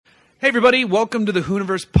Hey everybody, welcome to the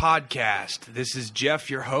Hooniverse podcast. This is Jeff,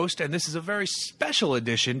 your host, and this is a very special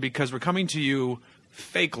edition because we're coming to you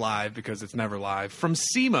fake live, because it's never live, from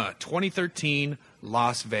SEMA 2013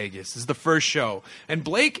 Las Vegas. This is the first show. And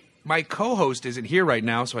Blake, my co-host, isn't here right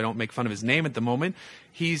now, so I don't make fun of his name at the moment.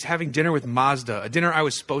 He's having dinner with Mazda, a dinner I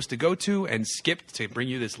was supposed to go to and skipped to bring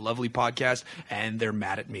you this lovely podcast, and they're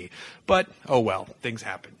mad at me. But, oh well, things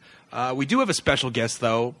happen. We do have a special guest,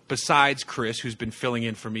 though, besides Chris, who's been filling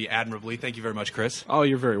in for me admirably. Thank you very much, Chris. Oh,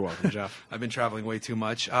 you're very welcome, Jeff. I've been traveling way too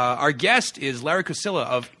much. Our guest is Larry Kosilla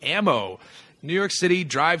of Ammo. New York City,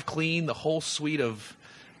 drive clean, the whole suite of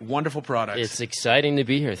wonderful products. It's exciting to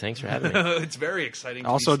be here. Thanks for having me. It's very exciting.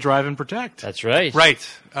 Also, drive and protect. That's right. Right.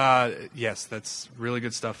 Yes, that's really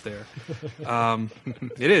good stuff there.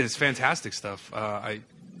 It is fantastic stuff. I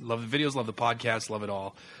love the videos, love the podcast, love it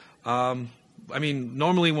all. I mean,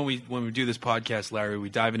 normally when we do this podcast, Larry, we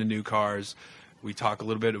dive into new cars. We talk a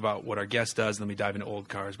little bit about what our guest does, and then we dive into old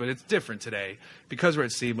cars. But it's different today. Because we're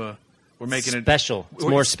at SEMA, we're making it special. It's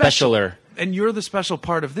more specialer. And you're the special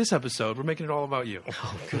part of this episode. We're making it all about you.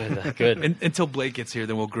 Oh, good. Good. Until Blake gets here,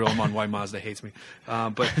 then we'll grill him on why Mazda hates me.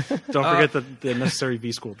 But don't forget the necessary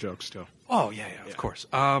V-School jokes, too. Oh, yeah, of course.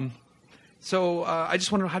 So I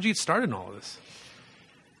just wonder, how'd you get started in all of this?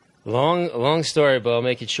 Long story, but I'll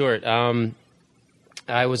make it short.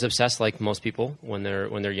 I was obsessed, like most people, when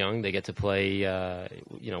they're young. They get to play,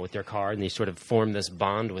 with their car, and they sort of form this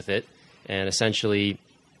bond with it. And essentially,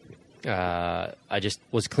 I just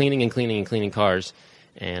was cleaning cars,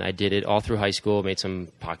 and I did it all through high school. Made some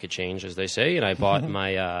pocket change, as they say, and I bought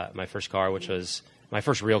my first car, which was my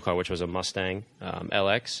first real car, which was a Mustang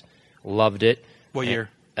LX. Loved it. What year?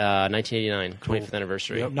 1989, cool. 25th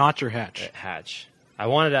anniversary. Yep. Notch or hatch? Hatch. I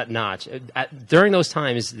wanted that notch. During those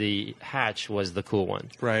times, the hatch was the cool one.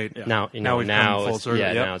 Right. Yeah. Now we've come full circle.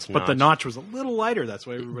 Now it's but the notch was a little lighter. That's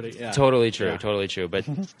why everybody. Yeah. Totally true. But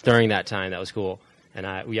during that time, that was cool.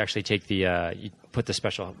 And we actually take you put the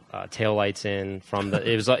special tail lights in from the.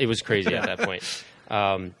 It was crazy at that point.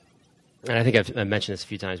 And I think I've mentioned this a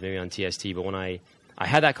few times, maybe on TST. But when I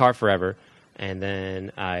had that car forever, and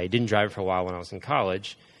then I didn't drive it for a while when I was in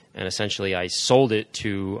college, and essentially I sold it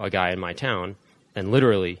to a guy in my town. And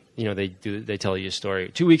literally, they tell you a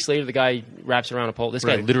story. 2 weeks later, the guy wraps it around a pole. This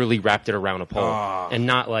guy literally wrapped it around a pole. And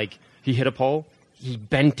not like he hit a pole. He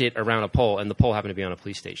bent it around a pole, and the pole happened to be on a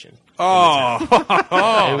police station.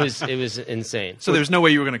 It was insane. So there's no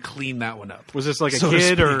way you were going to clean that one up. Was this like a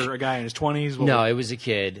kid or a guy in his 20s? No, it was a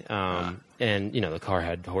kid. And, the car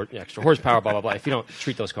had extra horsepower, blah, blah, blah. If you don't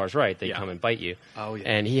treat those cars right, they come and bite you. Oh, yeah.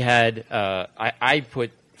 And he had, I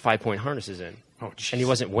put 5-point harnesses in. Oh, geez. And he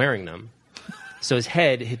wasn't wearing them. So his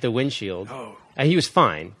head hit the windshield, and he was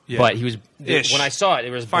fine. Yeah. But he was when I saw it,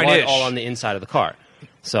 there was blood all on the inside of the car.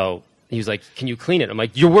 So he was like, "Can you clean it?" I'm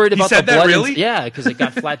like, "You're worried about the blood?" That really? Yeah, because it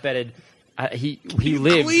got flatbedded. He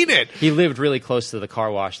lived clean it. He lived really close to the car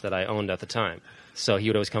wash that I owned at the time. So he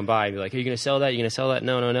would always come by and be like, "Are you going to sell that? Are you going to sell that?"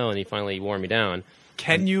 No. And he finally wore me down.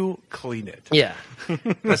 Can you clean it? Yeah.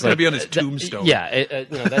 That's going to be on his tombstone.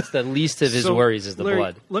 That's the least of his worries is the Larry,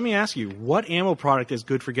 blood. Let me ask you, what ammo product is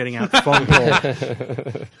good for getting out the phone pole?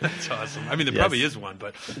 That's awesome. I mean, there probably is one,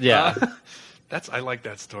 but yeah. I like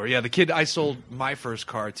that story. Yeah, the kid I sold my first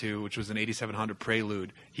car to, which was an 8700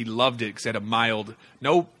 Prelude, he loved it because it had a mild,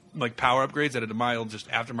 no like power upgrades, it had a mild just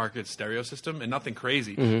aftermarket stereo system and nothing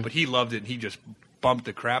crazy, but he loved it and he just bumped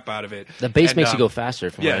the crap out of it. The bass makes you go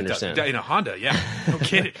faster, from what I understand. In a Honda, yeah. No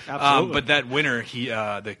kidding. Absolutely. But that winter,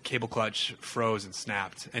 the cable clutch froze and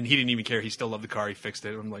snapped, and he didn't even care. He still loved the car. He fixed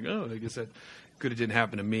it. I'm like, I guess that good it didn't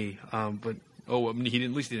happen to me. But at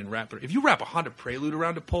least he didn't wrap it. If you wrap a Honda Prelude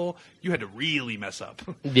around a pole, you had to really mess up.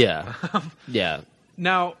 Yeah. Yeah.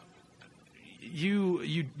 Now,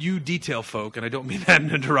 you detail folk, and I don't mean that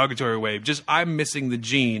in a derogatory way. Just I'm missing the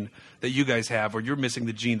gene that you guys have, or you're missing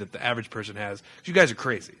the gene that the average person has. 'Cause you guys are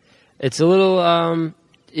crazy. It's a little,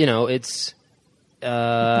 it's,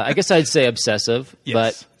 I guess I'd say obsessive,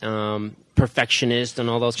 yes. but perfectionist and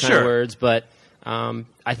all those kind of words. But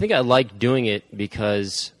I think I like doing it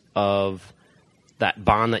because of that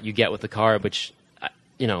bond that you get with the car, which,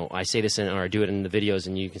 I say this or I do it in the videos,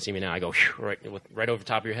 and you can see me now. I go right over the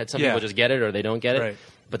top of your head. Some people just get it or they don't get it. Right.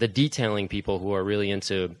 But the detailing people who are really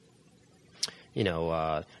into,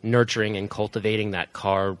 nurturing and cultivating that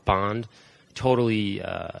car bond, totally,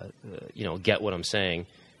 get what I'm saying.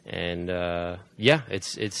 And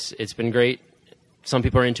it's been great. Some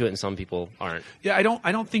people are into it and some people aren't. Yeah, I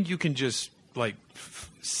don't think you can just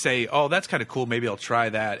say, oh, that's kind of cool, maybe I'll try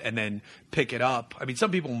that, and then pick it up. I mean,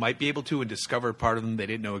 some people might be able to and discover part of them they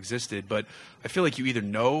didn't know existed, but I feel like you either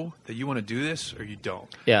know that you want to do this or you don't.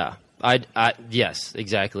 Yeah. Yes,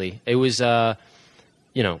 exactly. It was, I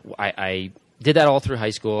did that all through high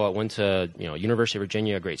school. I went to, University of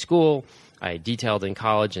Virginia, a great school. I detailed in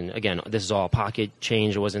college, and again, this is all pocket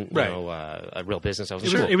change. It wasn't, a real business. I was in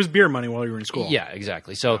school. It was beer money while you were in school. Yeah,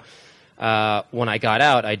 exactly. So when I got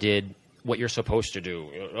out, I did what you're supposed to do.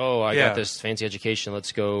 I got this fancy education.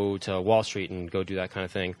 Let's go to Wall Street and go do that kind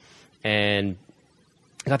of thing. And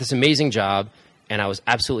I got this amazing job, and I was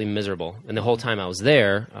absolutely miserable. And the whole time I was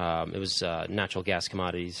there, it was a natural gas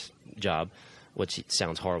commodities job, which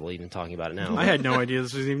sounds horrible even talking about it now. I had no idea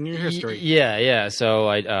this was even your history. Yeah. So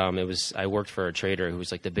I worked for a trader who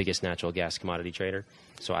was like the biggest natural gas commodity trader.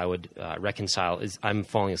 So I would reconcile. I'm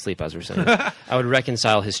falling asleep as we're saying. I would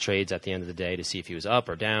reconcile his trades at the end of the day to see if he was up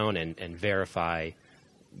or down, and verify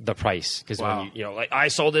the price. Because when I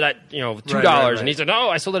sold it at $2, and he said, "No,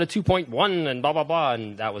 I sold it at 2.1," and blah blah blah,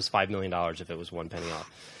 and that was $5 million if it was 1 penny off.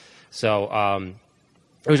 So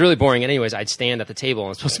it was really boring. Anyways, I'd stand at the table and I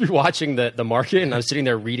was supposed to be watching the market, and I was sitting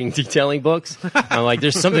there reading detailing books. I'm like,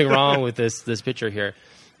 "There's something wrong with this picture here."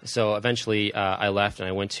 So eventually I left, and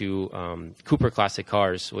I went to Cooper Classic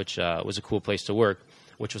Cars, which was a cool place to work,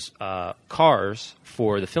 which was cars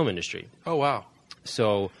for the film industry. Oh, wow.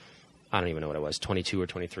 So I don't even know what it was, 22 or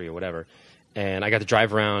 23 or whatever. And I got to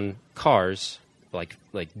drive around cars like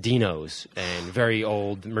Dinos and very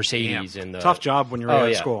old Mercedes. Damn. Tough job when you were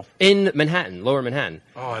at school. In Manhattan, Lower Manhattan.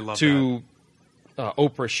 Oh, I love that.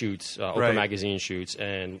 Oprah shoots, Oprah magazine shoots,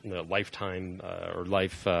 and Lifetime or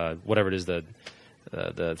Life, whatever it is, the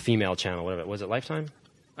female channel, whatever. Was it Lifetime?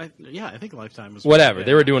 I think Lifetime was... Whatever.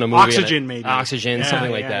 They were doing a movie. Oxygen, maybe. Oxygen,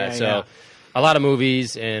 something like that. So a lot of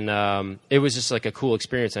movies, and it was just like a cool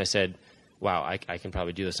experience. And I said, wow, I can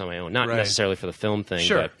probably do this on my own. Not necessarily for the film thing,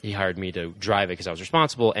 but he hired me to drive it because I was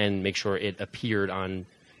responsible and make sure it appeared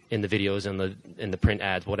in the videos and in the print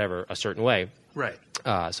ads, whatever, a certain way. Right.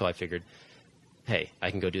 So I figured, hey, I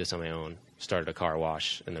can go do this on my own. Started a car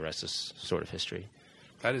wash, and the rest is sort of history.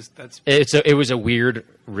 It was a weird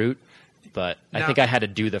route, but I think I had to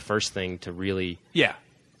do the first thing to really... Yeah.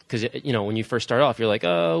 Because, when you first start off, you're like,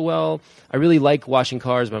 oh, well, I really like washing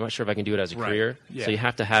cars, but I'm not sure if I can do it as a career. Yeah. So you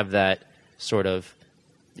have to have that sort of,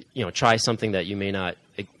 try something that you may not,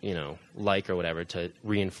 like or whatever to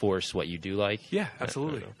reinforce what you do like. Yeah,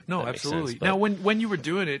 absolutely. No, absolutely. Now, when you were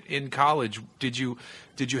doing it in college, did you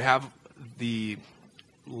have the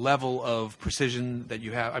level of precision that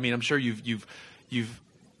you have? I mean, I'm sure you've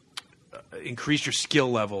increased your skill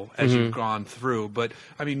level as you've gone through, but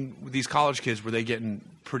I mean, these college kids, were they getting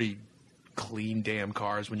pretty clean damn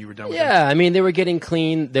cars when you were done with them? Yeah, I mean, they were getting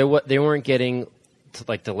clean. They weren't getting to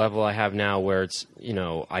like the level I have now where it's,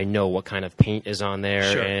 I know what kind of paint is on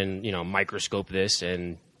there and, microscope this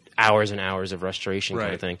and hours of restoration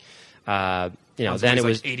kind of thing. Then it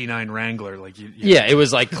was like 89 Wrangler. It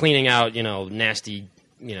was like cleaning out, nasty,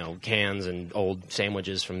 cans and old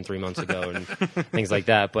sandwiches from 3 months ago and things like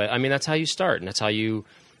that. But I mean, that's how you start, and that's how you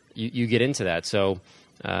get into that. So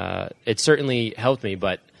it certainly helped me,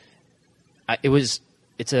 but it's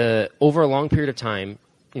over a long period of time,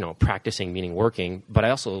 practicing, meaning working. But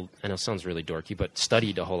I also, I know it sounds really dorky, but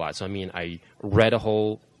studied a whole lot. So I mean, I read a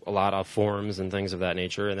lot of forums and things of that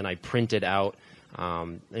nature, and then I printed out.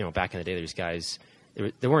 Back in the day, there's guys.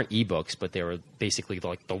 There weren't ebooks, but they were basically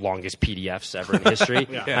like the longest PDFs ever in history.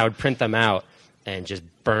 I would print them out and just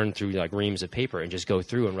burn through like reams of paper and just go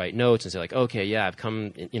through and write notes and say like, okay, yeah, I've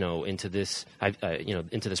come into this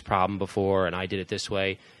into this problem before, and I did it this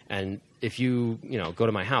way. And if you go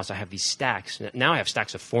to my house, I have these stacks. Now I have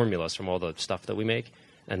stacks of formulas from all the stuff that we make,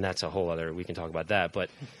 and that's a whole other. We can talk about that, but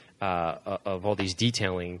of all these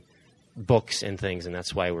detailing books and things, and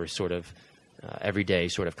that's why we're sort of. Every day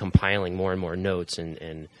sort of compiling more and more notes,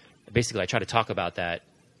 and basically I try to talk about that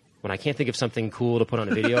when I can't think of something cool to put on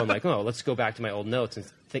a video. I'm like, oh, let's go back to my old notes and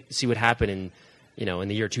see what happened in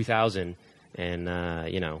the year 2000 and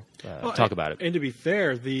talk about it. And to be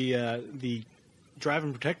fair, the Drive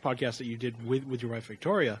and Protect podcast that you did with your wife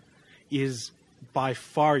Victoria is by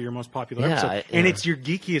far your most popular episode, and it's your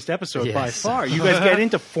geekiest episode by far. You guys get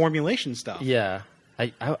into formulation stuff. Yeah.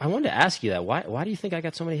 I wanted to ask you that. Why do you think I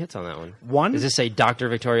got so many hits on that one? One? Does this say Dr.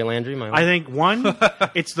 Victoria Landry? I think one,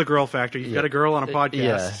 it's the girl factor. You've got a girl on a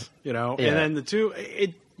podcast, and then the two,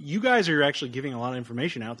 you guys are actually giving a lot of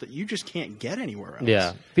information out that you just can't get anywhere else.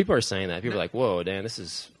 Yeah, people are saying that. People are like, "Whoa, Dan, this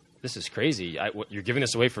is crazy. You're giving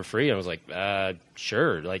this away for free?" And I was like,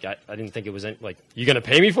 sure. Like, I didn't think it was like, you going to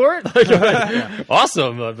pay me for it?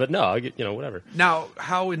 Awesome. But no, I'll get, whatever. Now,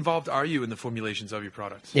 how involved are you in the formulations of your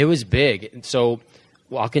products? It was big. So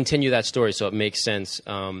I'll continue that story so it makes sense.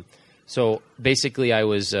 So basically I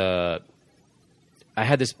I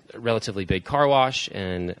had this relatively big car wash,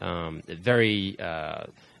 and it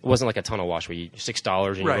wasn't like a tunnel wash where you $6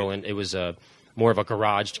 and you roll in. It was more of a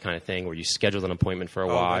garage kind of thing where you scheduled an appointment for a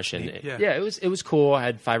wash, and it was cool. I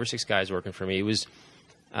had 5 or 6 guys working for me. It was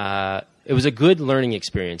a good learning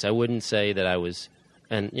experience. I wouldn't say that I was,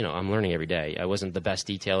 and I'm learning every day. I wasn't the best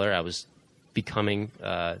detailer. I was becoming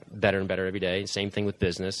better and better every day. Same thing with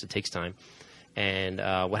business. It takes time. And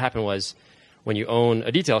what happened was, when you own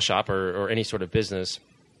a detail shop or any sort of business,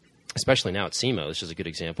 especially now at SEMA, this is a good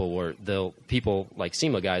example where people like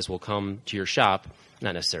SEMA guys will come to your shop,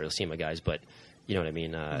 not necessarily SEMA guys, but you know what I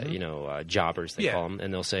mean, jobbers they call them,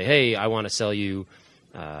 and they'll say, "Hey, I want to sell you,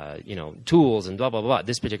 tools and blah blah blah."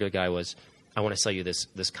 This particular guy was, "I want to sell you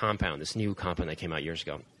this compound, this new compound that came out years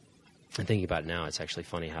ago." And thinking about it now, it's actually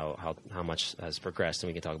funny how much has progressed, and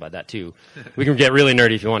we can talk about that too. We can get really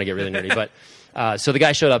nerdy if you want to get really nerdy. But so the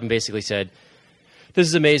guy showed up and basically said, "This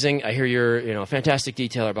is amazing. I hear you're a fantastic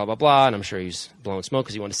detailer, blah blah blah." And I'm sure he's blowing smoke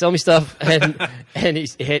because he wanted to sell me stuff. And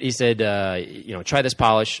he said, "Try this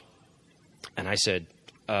polish." And I said,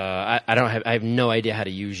 I have no idea how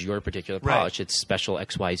to use your particular polish. It's special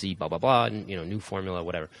XYZ, blah blah blah, and new formula,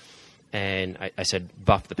 whatever. And I said,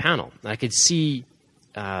 "Buff the panel." And I could see.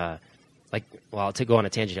 I'll go on a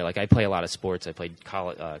tangent here. Like, I play a lot of sports. I played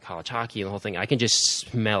college hockey and the whole thing. I can just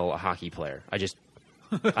smell a hockey player.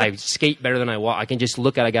 I skate better than I walk. I can just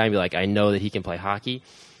look at a guy and be like, I know that he can play hockey.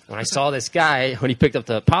 When I saw this guy, when he picked up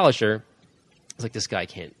the polisher, I was like, this guy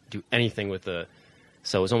can't do anything with the...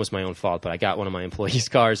 So it was almost my own fault, but I got one of my employees'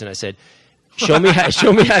 cars and I said, show me how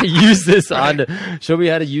to use this show me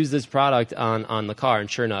how to use this product on the car. And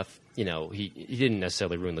sure enough, he didn't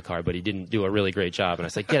necessarily ruin the car, but he didn't do a really great job. And I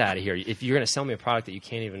was like, get out of here. If you're going to sell me a product that you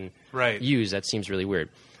can't even use, that seems really weird.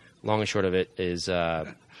 Long and short of it is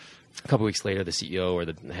a couple weeks later, the CEO or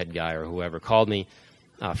the head guy or whoever called me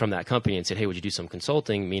from that company and said, hey, would you do some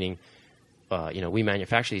consulting? Meaning, we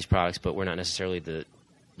manufacture these products, but we're not necessarily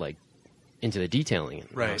into the detailing.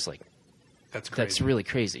 And I was like, that's crazy. That's really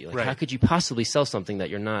crazy. How could you possibly sell something that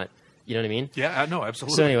you're not... You know what I mean? Yeah, no,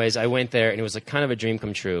 absolutely. So anyways, I went there, and it was kind of a dream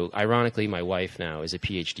come true. Ironically, my wife now is a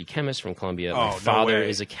PhD chemist from Columbia. My father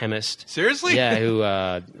is a chemist. Seriously? Yeah, who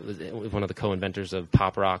was one of the co-inventors of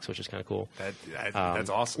Pop Rocks, which is kind of cool. That's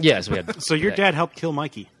awesome. Yeah, so we had... So your dad helped kill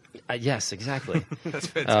Mikey. Yes, exactly. That's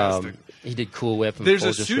fantastic. He did Cool Whip. And There's a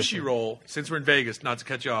sushi roll, since we're in Vegas, not to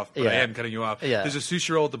cut you off, but I am cutting you off. Yeah. There's a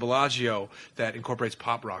sushi roll at the Bellagio that incorporates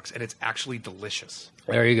Pop Rocks, and it's actually delicious.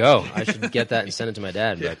 There you go. I should get that and send it to my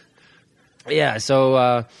dad. But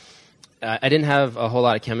so I didn't have a whole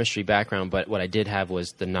lot of chemistry background, but what I did have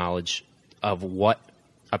was the knowledge of what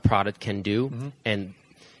a product can do. And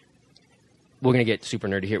we're going to get super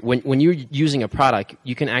nerdy here. When you're using a product,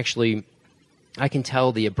 you can actually... I can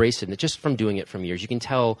tell the abrasiveness just from doing it from years. You can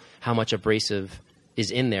tell how much abrasive is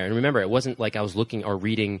in there. And remember, it wasn't like I was looking or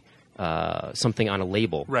reading something on a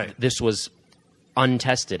label. Right. This was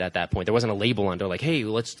untested at that point. There wasn't a label under like, hey,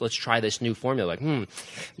 let's try this new formula. Like,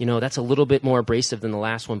 that's a little bit more abrasive than the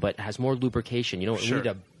last one, but has more lubrication. We need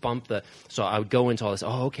to bump the... So I would go into all this.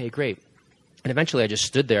 Oh, okay, great. And eventually I just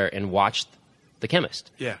stood there and watched the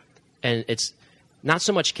chemist. Yeah. And it's not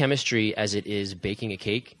so much chemistry as it is baking a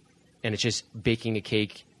cake. And it's just baking a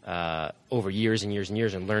cake over years and years and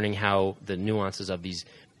years and learning how the nuances of these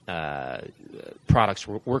products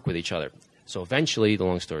work with each other. So eventually, the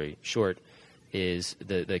long story short, is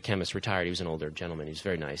the chemist retired. He was an older gentleman. He was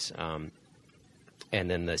very nice. And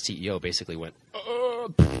then the CEO basically went,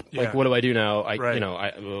 what do I do now?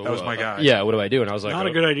 That was my guy. Yeah, what do I do? And I was like... Not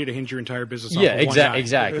a good idea to hinge your entire business on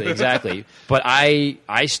exactly. But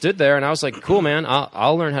I stood there and I was like, cool, man,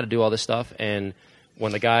 I'll learn how to do all this stuff. And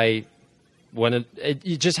when the guy...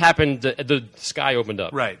 it just happened, the sky opened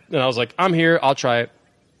up. Right. And I was like, I'm here, I'll try it.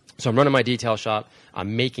 So I'm running my detail shop.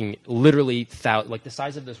 I'm making literally the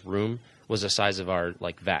size of this room was the size of our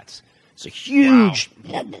vats. So huge,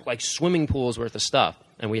 swimming pools worth of stuff.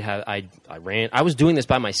 And I was doing this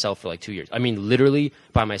by myself for 2 years. I mean, literally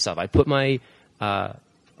by myself. I put my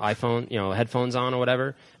iPhone, headphones on or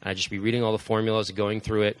whatever, and I'd just be reading all the formulas, going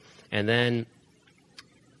through it. And then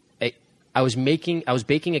I was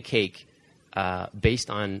baking a cake based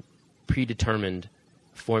on predetermined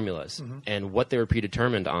formulas. And what they were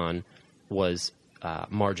predetermined on was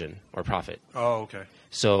margin or profit. Oh, okay.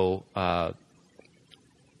 So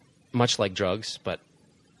much like drugs, but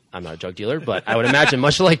I'm not a drug dealer, but I would imagine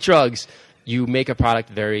much like drugs, you make a product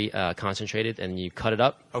very concentrated and you cut it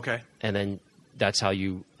up. Okay. And then that's how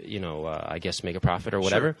you I guess make a profit or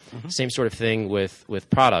whatever. Sure. Same sort of thing with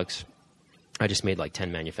products. I just made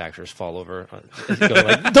 10 manufacturers fall over.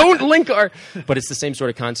 Don't link our... But it's the same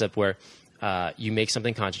sort of concept where you make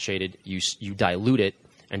something concentrated, you dilute it,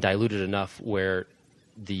 and dilute it enough where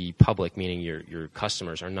the public, meaning your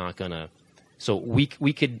customers, are not going to. So we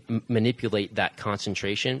could manipulate that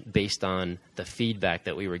concentration based on the feedback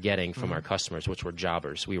that we were getting from our customers, which were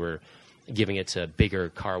jobbers. We were giving it to bigger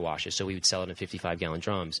car washes, so we would sell it in 55-gallon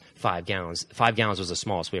drums. 5 gallons. 5 gallons was the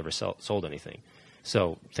smallest we ever sold anything.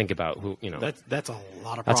 So think about who, That's a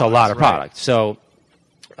lot of. That's a lot of product. So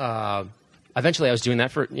eventually, I was doing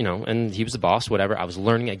that for and he was the boss. Whatever. I was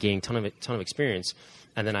learning. I gained ton of experience.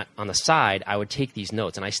 And then on the side, I would take these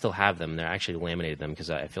notes, and I still have them. They're actually laminated them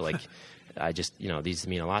because I feel like I just these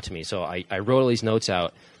mean a lot to me. So I wrote all these notes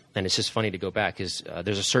out. And it's just funny to go back because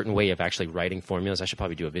there's a certain way of actually writing formulas. I should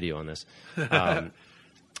probably do a video on this,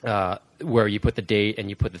 where you put the date and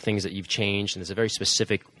you put the things that you've changed. And there's a very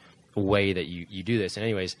specific way that you do this. And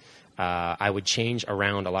anyways, I would change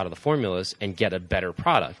around a lot of the formulas and get a better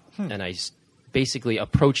product. And I basically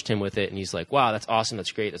approached him with it. And he's like, wow, that's awesome.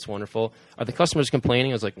 That's great. That's wonderful. Are the customers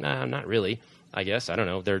complaining? I was like, nah, not really. I guess. I don't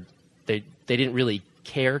know. They didn't really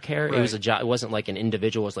care. Right. It was a job. It wasn't like an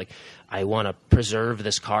individual was like, I want to preserve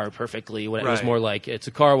this car perfectly. It was more like, it's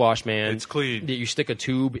a car wash, man. It's clean. You stick a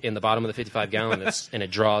tube in the bottom of the 55-gallon and it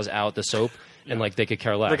draws out the soap, and like they could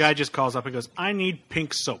care less. The guy just calls up and goes, I need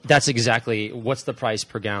pink soap. That's exactly what's the price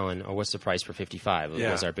per gallon, or what's the price per 55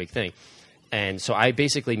 was our big thing. And so I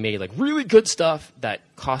basically made like really good stuff that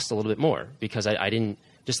cost a little bit more because I didn't,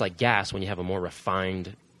 just like gas, when you have a more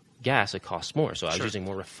refined gas, it costs more. So I was using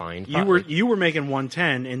more refined product. You were making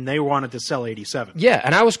 110 and they wanted to sell 87. Yeah,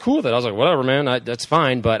 and I was cool with it. I was like, whatever, man, that's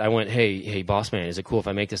fine. But I went, hey, boss man, is it cool if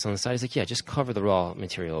I make this on the side? He's like, yeah, just cover the raw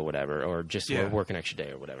material or whatever, or just work an extra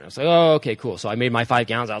day or whatever. And I was like, oh, okay, cool. So I made my 5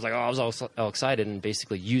 gallons. I was like, I was all excited and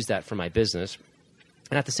basically used that for my business.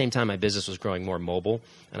 And at the same time, my business was growing more mobile.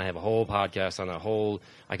 And I have a whole podcast on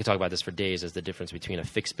I could talk about this for days, as the difference between a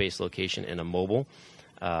fixed base location and a mobile,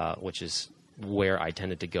 which is where I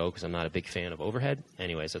tended to go because I'm not a big fan of overhead.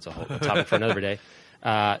 Anyways, that's a whole topic for another day.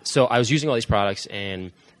 So I was using all these products,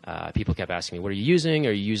 and people kept asking me, what are you using?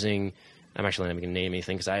 Are you using... I'm actually not going to name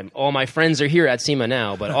anything because all my friends are here at SEMA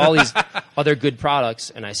now, but all these other good products.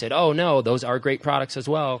 And I said, oh, no, those are great products as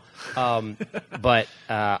well. But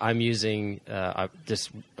I'm using a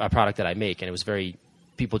product that I make, and it was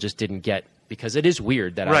people just didn't get, because it is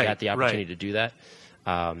weird that I got the opportunity to do that.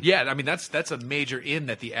 Yeah, I mean that's a major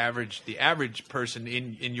that the average person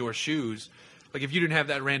in your shoes, like if you didn't have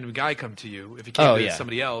that random guy come to you, if he came to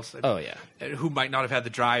somebody else, who might not have had the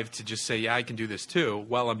drive to just say, yeah, I can do this too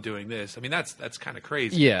while I'm doing this. I mean that's kind of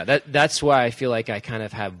crazy. Yeah, that's why I feel like I kind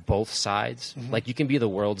of have both sides. Mm-hmm. Like you can be the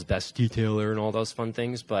world's best detailer and all those fun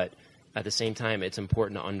things, but at the same time, it's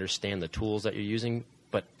important to understand the tools that you're using,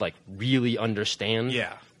 but like really understand.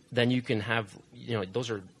 Yeah. Then you can have, those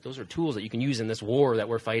are tools that you can use in this war that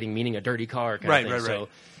we're fighting, meaning a dirty car kind of thing. So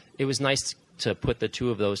it was nice to put the two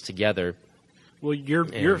of those together. Well, you're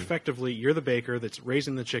the baker that's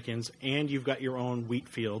raising the chickens, and you've got your own wheat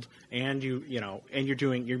field, and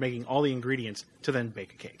you're making all the ingredients to then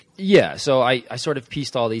bake a cake. Yeah, so I sort of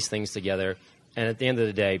pieced all these things together, and at the end of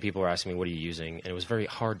the day, people were asking me, what are you using? And it was very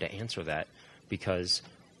hard to answer that because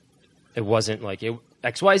it wasn't like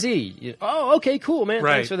XYZ. Oh, okay, cool, man.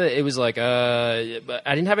 Right. Thanks for that. It was like, but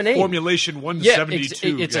I didn't have a name. Formulation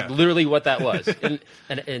 172. Yeah, it's like literally what that was.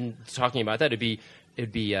 and talking about that, it'd be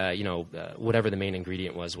whatever the main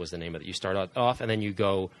ingredient was the name of it. You start off, and then you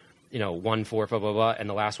go, 1, 4, blah, blah, blah, and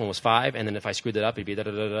the last one was 5, and then if I screwed it up, it'd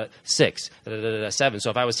be 6, 7. So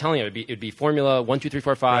if I was telling you, it'd be formula 1, 2, 3,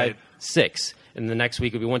 4, 5, 6. And the next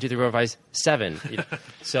week would be 1, 2, 3, 4, 5, 7.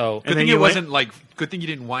 So good thing it wasn't good thing you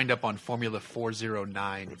didn't wind up on Formula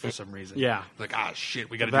 409 for some reason. Yeah, like shit,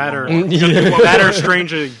 we got to that do that or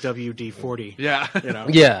strangely WD-40. Yeah,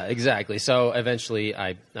 yeah, exactly. So eventually,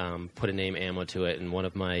 I put a name Ammo to it, and one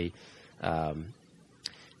of my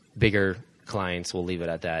bigger clients, we'll leave it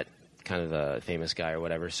at that, kind of a famous guy or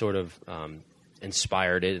whatever, sort of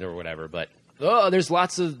inspired it or whatever, but. Oh, there's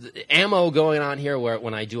lots of ammo going on here where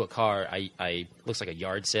when I do a car, I looks like a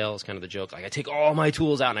yard sale is kind of the joke. Like I take all my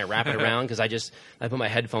tools out and I wrap it around because I put my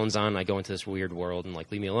headphones on and I go into this weird world and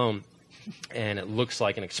like leave me alone. And it looks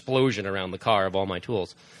like an explosion around the car of all my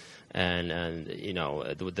tools. And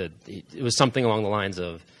it was something along the lines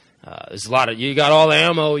of, there's a lot of, you got all the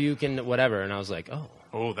ammo, you can, whatever. And I was like,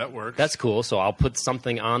 oh, that works. That's cool. So I'll put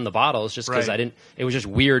something on the bottles just because it was just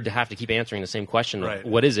weird to have to keep answering the same question. Of,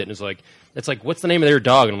 what is it? And it's like, what's the name of your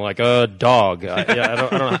dog? And I'm like, dog.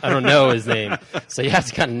 I don't know his name. So you have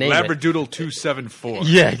to kind of name Labradoodle 274.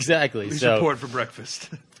 Yeah, exactly. Please report for breakfast.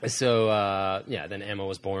 So, then Ammo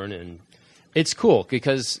was born. And it's cool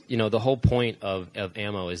because, the whole point of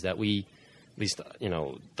Ammo is that we least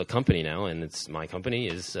the company now, and it's my company,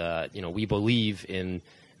 is we believe in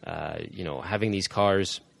having these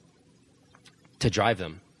cars to drive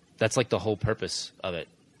them. That's like the whole purpose of it,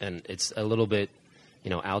 and it's a little bit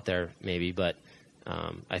out there maybe, but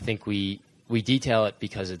I think we detail it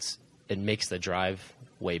because it makes the drive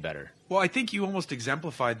way better. Well, I think you almost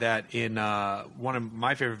exemplified that in one of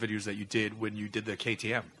my favorite videos that you did when you did the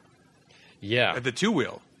KTM. Yeah, the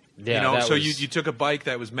two-wheel. Yeah, so you took a bike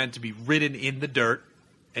that was meant to be ridden in the dirt,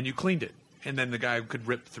 and you cleaned it, and then the guy could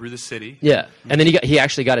rip through the city. Yeah, and then he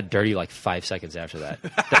actually got it dirty like 5 seconds after that,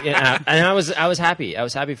 and I was happy. I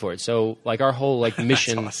was happy for it. So like our whole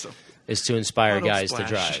mission awesome. is to inspire guys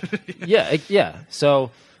splash. to drive. yeah.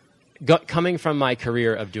 So coming from my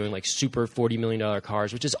career of doing like super $40 million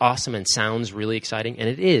cars, which is awesome and sounds really exciting, and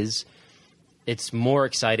it is. It's more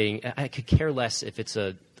exciting. I could care less if it's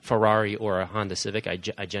a Ferrari or a Honda Civic. I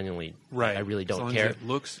genuinely, I really don't care. As it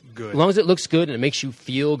looks good. As long as it looks good and it makes you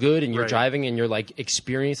feel good and you're driving and you're like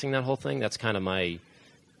experiencing that whole thing, that's kind of I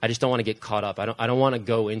just don't want to get caught up. I don't want to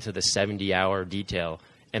go into the 70-hour detail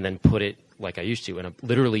and then put it like I used to,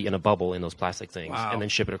 literally in a bubble in those plastic things, and then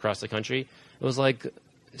ship it across the country. It was like,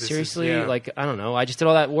 seriously, like, I don't know. I just did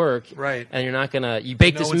all that work, and you're not gonna. You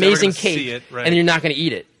bake this amazing cake, and you're not gonna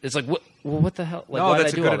eat it. It's like, what the hell? Like, no,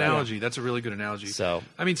 that's a good analogy. That's a really good analogy. So,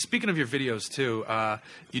 I mean, speaking of your videos too,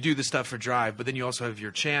 you do the stuff for Drive, but then you also have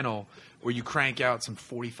your channel where you crank out some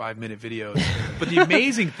 45-minute videos. But the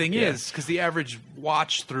amazing thing is, because the average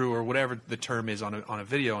watch through or whatever the term is on a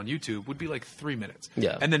video on YouTube would be like 3 minutes.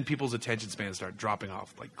 Yeah. And then people's attention spans start dropping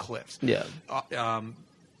off like cliffs. Yeah.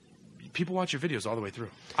 People watch your videos all the way through.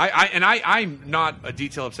 I'm not a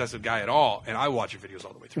detail obsessive guy at all, and I watch your videos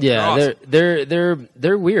all the way through. Yeah,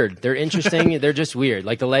 they're weird. They're interesting. They're just weird.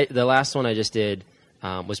 Like the last one I just did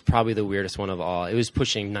was probably the weirdest one of all. It was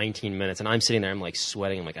pushing 19 minutes, and I'm sitting there, I'm like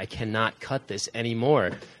sweating. I'm like, I cannot cut this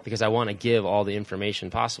anymore because I want to give all the information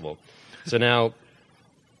possible. So now,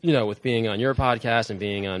 with being on your podcast and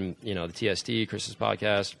being on the TST, Chris's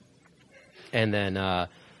podcast, and then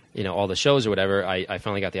all the shows or whatever, I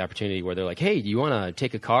finally got the opportunity where they're like, hey, do you want to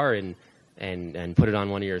take a car and put it on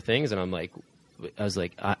one of your things? And I was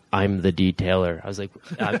like, I'm the detailer. I was like,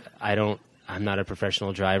 I'm not a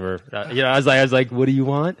professional driver. I was like, what do you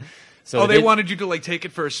want? So they wanted you to like take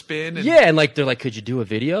it for a spin. And like they're like, could you do a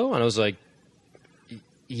video? And I was like,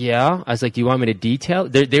 yeah. I was like, do you want me to detail?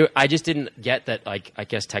 I just didn't get that. Like, I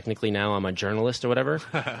guess technically now I'm a journalist or whatever.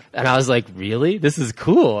 And I was like, really? This is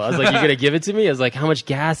cool. I was like, you're gonna give it to me? I was like, how much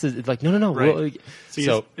gas is it? Like, no. Right.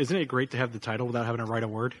 So isn't it great to have the title without having to write a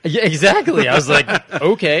word? Yeah, exactly. I was like,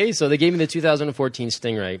 okay. So they gave me the 2014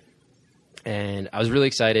 Stingray, and I was really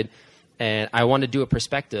excited. And I wanted to do a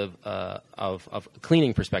perspective of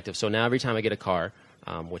cleaning perspective. So now every time I get a car,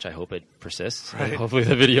 which I hope it persists, hopefully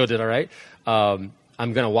the video did all right.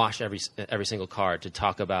 I'm going to wash every single car to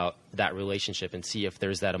talk about that relationship and see if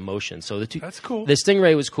there's that emotion. So that's cool. The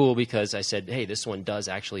Stingray was cool because I said, hey, this one does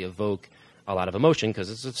actually evoke a lot of emotion because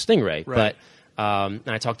it's a Stingray. Right. But and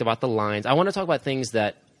I talked about the lines. I want to talk about things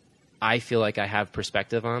that I feel like I have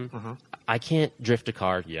perspective on. Uh-huh. I can't drift a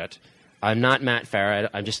car yet. I'm not Matt Farah.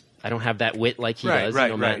 I don't have that wit like he does.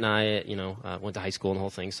 Matt and I, went to high school and the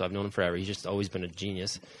whole thing, so I've known him forever. He's just always been a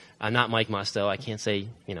genius. I'm not Mike Musto. I can't say,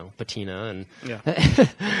 patina and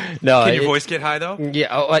no. Can your voice get high though?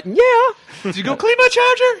 Yeah. Yeah. Did you go clean my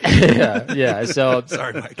charger? Yeah. So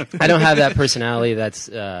sorry, Mike. I don't have that personality that's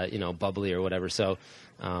bubbly or whatever. So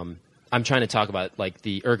I'm trying to talk about like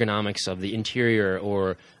the ergonomics of the interior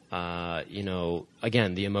or.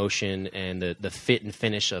 Again, the emotion and the fit and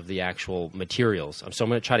finish of the actual materials. So I'm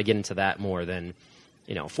going to try to get into that more than,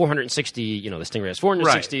 460, the Stingray has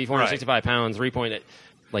 465 pounds, 3.8.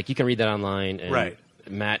 Like, you can read that online. And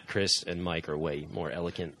Matt, Chris, and Mike are way more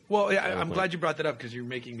elegant. Well, I'm glad you brought that up because you're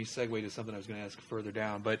making me segue to something I was going to ask further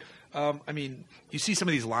down. But, you see some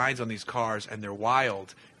of these lines on these cars, and they're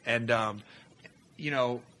wild. And, are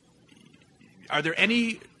there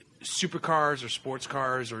any supercars or sports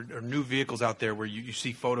cars or new vehicles out there where you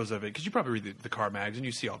see photos of it? Because you probably read the car mags and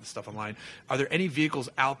you see all this stuff online. Are there any vehicles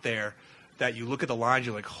out there that you look at the lines,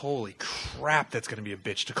 you're like, holy crap, that's going to be a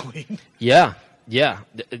bitch to clean? Yeah.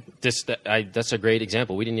 That's a great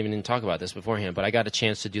example. We didn't even talk about this beforehand, but I got a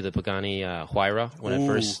chance to do the Pagani Huayra when it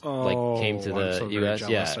first came to the U.S.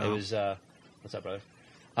 Yeah, it was. What's up,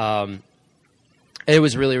 brother? It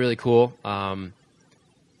was really, really cool.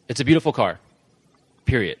 It's a beautiful car.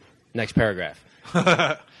 Period. Next paragraph.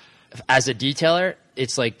 As a detailer,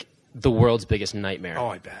 it's like the world's biggest nightmare. Oh,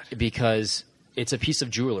 I bet. Because it's a piece of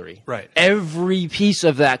jewelry. Right. Every piece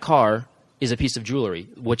of that car is a piece of jewelry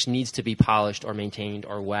which needs to be polished or maintained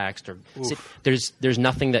or waxed or there's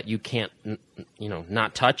nothing that you can't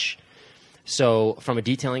not touch. So from a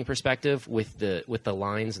detailing perspective, with the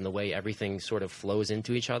lines and the way everything sort of flows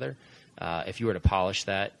into each other, if you were to polish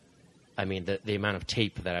that, I mean the amount of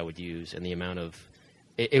tape that I would use and the amount of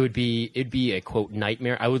it'd be a quote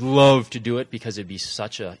nightmare. I would love to do it because it'd be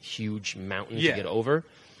such a huge mountain to get over.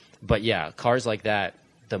 But yeah, cars like that,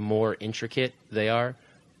 the more intricate they are,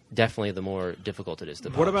 definitely the more difficult it is to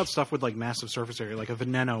polish. What about stuff with like massive surface area, like a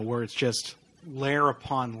Veneno, where it's just layer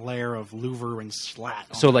upon layer of louver and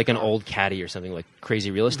slat? So like an old Caddy or something, like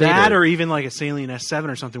crazy real estate? That or even like a Saline S7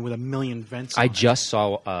 or something with a million vents on I just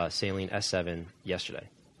saw a Saline S7 yesterday.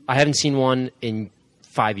 I haven't seen one in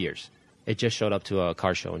 5 years. It just showed up to a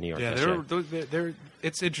car show in New York. Yeah,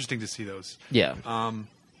 it's interesting to see those. Yeah.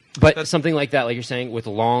 But something like that, like you're saying, with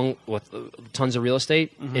tons of real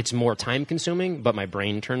estate, it's more time consuming, but my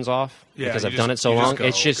brain turns off because I've done it so long.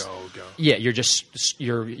 It's just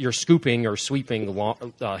you're scooping or sweeping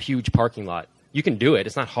a huge parking lot. You can do it.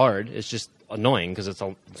 It's not hard. It's just annoying because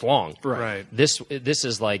it's long. Right. This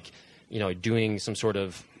is like doing some sort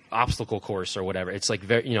of obstacle course or whatever. It's like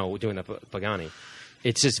doing the Pagani.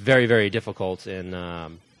 It's just very, very difficult,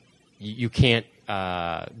 and you can't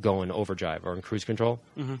go in overdrive or in cruise control.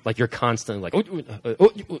 Like you're constantly like, you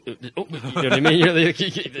know what I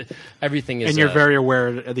mean? Everything is, and you're very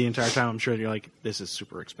aware the entire time. I'm sure you're like, this is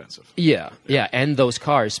super expensive. Yeah. And those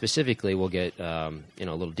cars specifically, we'll get a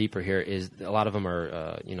little deeper here. Is a lot of them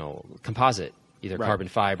are composite, either carbon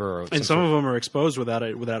fiber or some of them are exposed without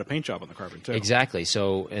a paint job on the carbon too. Exactly.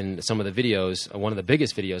 So in some of the videos, one of the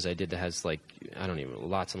biggest videos I did that has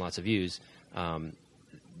lots and lots of views.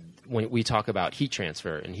 When we talk about heat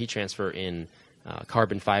transfer, and heat transfer in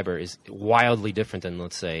carbon fiber is wildly different than,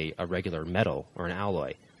 let's say, a regular metal or an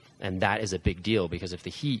alloy. And that is a big deal because if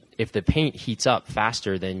the paint heats up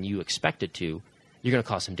faster than you expect it to, you're going to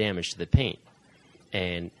cause some damage to the paint.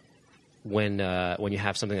 And when you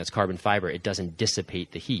have something that's carbon fiber, it doesn't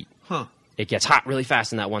dissipate the heat. It gets hot really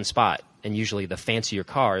fast in that one spot. And usually the fancier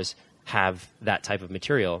cars have that type of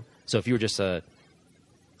material. So if you were just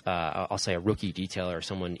I'll say a rookie detailer or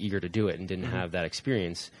someone eager to do it and didn't have that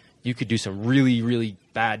experience, you could do some really, really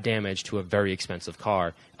bad damage to a very expensive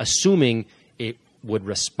car, assuming it would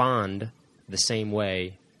respond the same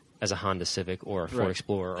way as a Honda Civic or a Ford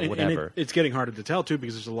Explorer or whatever. And it's getting harder to tell, too,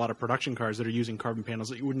 because there's a lot of production cars that are using carbon panels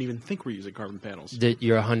that you wouldn't even think were using carbon panels.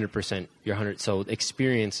 You're 100%. So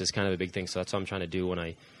experience is kind of a big thing. So that's what I'm trying to do when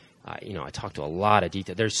I talk to a lot of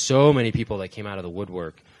detail. There's so many people that came out of the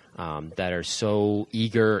woodwork that are so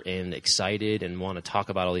eager and excited and want to talk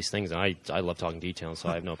about all these things. And I love talking detail, so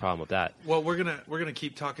I have no problem with that. Well, we're gonna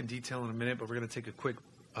keep talking detail in a minute, but we're gonna take a quick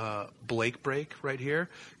Blake break right here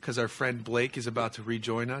because our friend Blake is about to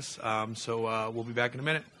rejoin us. So we'll be back in a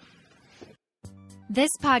minute.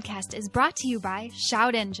 This podcast is brought to you by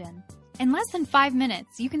Shout Engine. In less than 5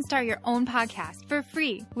 minutes, you can start your own podcast for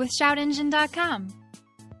free with shoutengine.com.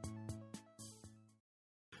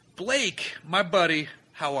 Blake, my buddy.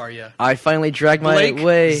 How are you? I finally dragged my Blake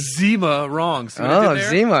way. Zima wrong. See what I did there?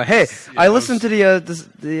 Zima. Hey, I listened to the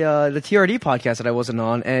TRD podcast that I wasn't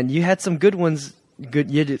on, and you had some good ones. You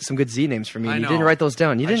did some good Z names for me. You didn't write those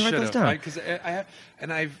down. You didn't write those down.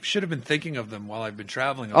 I should have been thinking of them while I've been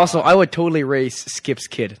traveling. Also, I would totally race Skip's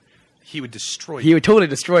kid. He would destroy you. He would totally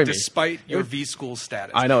destroy me. Despite your V-School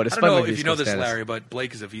status. I know, despite my I don't know V-School if you know this, status. Larry, but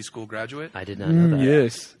Blake is a V-School graduate. I did not know that.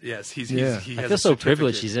 Yes. Yes, he I has feel so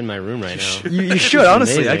privileged he's in my room right now. You should,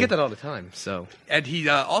 honestly. Amazing. I get that all the time. So. And he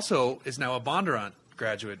also is now a Bondurant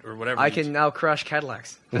graduate or whatever. I can now crash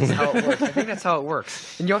Cadillacs. That's how it works. I think that's how it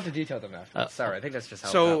works. And you have to detail them after. Sorry, I think that's just how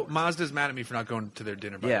it works. So Mazda's mad at me for not going to their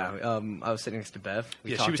dinner, by the way. I was sitting next to Bev.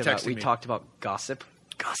 She was texting me. We talked about gossip.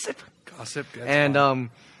 Gossip. And,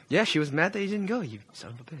 yeah, she was mad that you didn't go, you son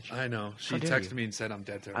of a bitch. I know. She texted me and said I'm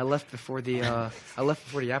dead to her. I left before the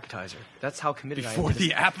appetizer. That's how committed I am. Before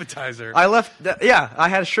the appetizer. I left. I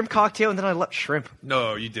had a shrimp cocktail and then I left shrimp.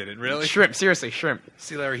 No, you didn't. Really? Shrimp. Seriously, shrimp.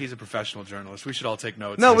 See, Larry, he's a professional journalist. We should all take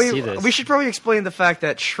notes. No, we should probably explain the fact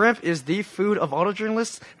that shrimp is the food of auto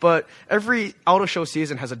journalists, but every auto show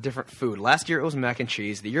season has a different food. Last year it was mac and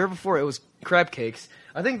cheese. The year before it was crab cakes.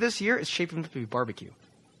 I think this year it's shaping up to be barbecue.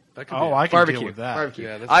 I can deal with that. Barbecue.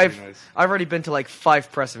 Yeah, that's I've pretty nice. I've already been to like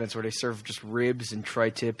 5 press events where they serve just ribs and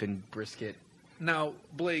tri-tip and brisket. Now,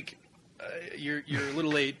 Blake, you're a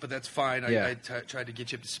little late, but that's fine. Yeah. I tried to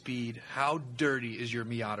get you up to speed. How dirty is your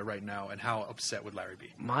Miata right now, and how upset would Larry be?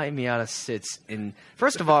 My Miata sits in...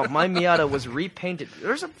 First of all, my Miata was repainted.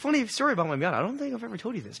 There's a funny story about my Miata. I don't think I've ever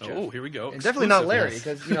told you this, Jeff. Oh, here we go. And definitely not Larry, Yes.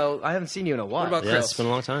 because, I haven't seen you in a while. What about Yeah, Chris? it's been a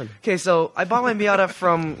long time. Okay, so I bought my Miata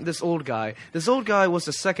from this old guy. This old guy was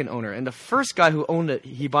the second owner, and the first guy who owned it,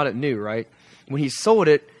 he bought it new, right? When he sold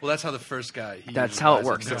it, Well, that's how the first guy... that's how it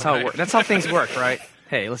works. That's how it works. That's how things work, right?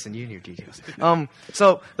 Hey, listen, you and your details.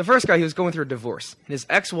 So the first guy, he was going through a divorce. And his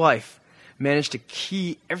ex-wife managed to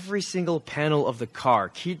key every single panel of the car,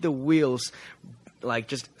 keyed the wheels,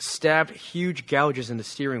 just stabbed huge gouges in the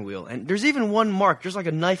steering wheel. And there's even one mark, just like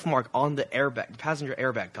a knife mark on the airbag, the passenger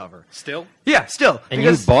airbag cover. Still? Yeah, still. And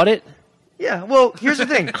you bought it? Yeah, well, here's the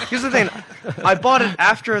thing. I bought it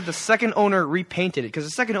after the second owner repainted it, because the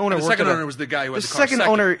second owner The second owner was the guy who had the car second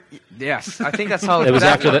owner, yes, I think that's how It was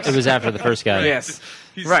that after works. it was after the first guy. Yes,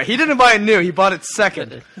 right. He didn't buy it new. He bought it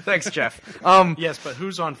second. Thanks, Jeff. Yes, but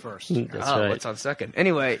who's on first? That's right. What's on second?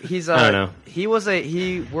 Anyway, he's I don't know. He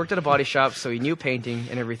worked at a body shop, so he knew painting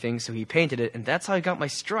and everything. So he painted it, and that's how I got my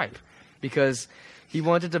stripe, because he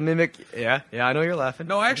wanted to mimic. Yeah, I know you're laughing.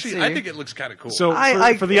 No, actually, I think it looks kind of cool. So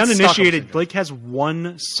for the it's uninitiated, stock Blake has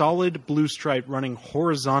one solid blue stripe running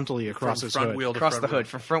horizontally across From his front hood. wheel to across front the wheel. hood,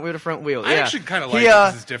 from front wheel to front wheel. I yeah. actually kind of like He, it.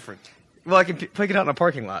 This is different. Well, I can pick it out in a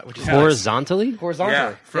parking lot, which is Horizontally? horizontally.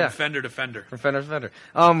 Yeah, from yeah. fender to fender. From fender to fender.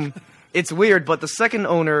 It's weird, but the second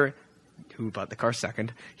owner, who bought the car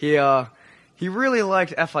second, he really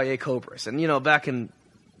liked FIA Cobras, and back in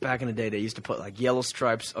the day they used to put yellow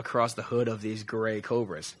stripes across the hood of these gray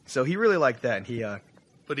Cobras. So he really liked that, and he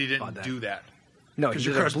But he Bought didn't that. do that. no, 'Cause he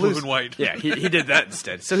your did a car's blue and white. Yeah, he did that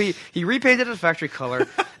instead. So he repainted it a factory color,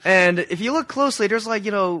 and if you look closely, there's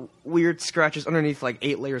weird scratches underneath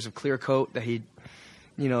 8 layers of clear coat that he.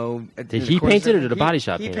 Did he paint it or did a body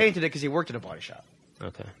shop He paint it? painted it because he worked at a body shop.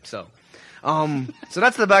 Okay. So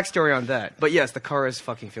that's the backstory on that. But yes, the car is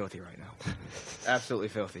fucking filthy right now. Absolutely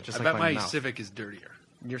filthy. Just I like bet my my mouth. Civic is dirtier.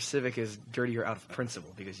 Your Civic is dirtier out of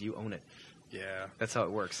principle because you own it. Yeah. That's how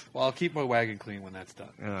it works. Well, I'll keep my wagon clean when that's done.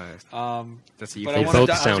 That's a But I euphemism. They wanna both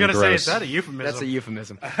di- I was sound going to say, gross. is that a euphemism? That's a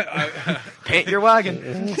euphemism. Paint your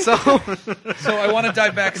wagon. So So I want to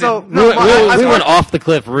dive back into... We went off the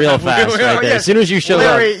cliff real fast right there. yeah. As soon as you showed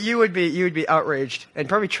Larry, up. you would be outraged and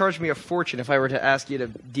probably charge me a fortune if I were to ask you to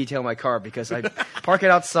detail my car because I park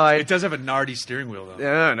it outside. It does have a nardy steering wheel, though.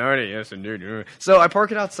 Yeah, no, yes, indeed. So I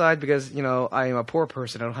park it outside because I am a poor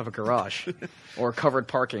person. I don't have a garage or covered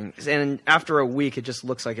parking. And after a week, it just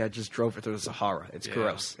looks like I just drove it through the Sahara. It's Yeah.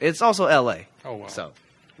 gross. It's also L.A. Oh, wow. So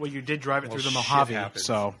Well, you did drive it Well, through the shit Mojave, happens.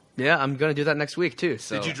 so yeah, I'm gonna do that next week too.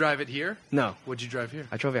 So Did you drive it here? No, What'd you drive here?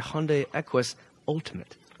 I drove a Hyundai Equus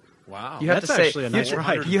Ultimate. Wow. You have That's to say actually a nice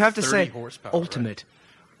ride. You have to say 430 horsepower, Ultimate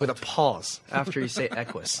with a pause after you say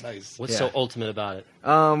Equus. Nice. What's Yeah. so ultimate about it?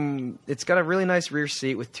 It's got a really nice rear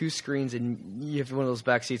seat with 2 screens, and you have one of those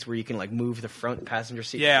back seats where you can move the front passenger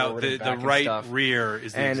seat Yeah, forward the and back and right stuff. rear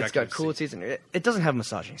is the And it's got executive cooled seat. seats, and it doesn't have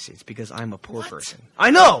massaging seats because I'm a poor person. I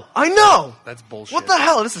know. That's bullshit. What the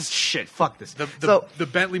hell? This is shit. Fuck this. The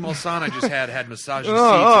Bentley Mulsanne I just had massaging seats.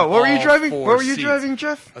 Oh, in what were you all driving? 4 What were you seats. driving,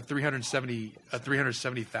 Jeff? A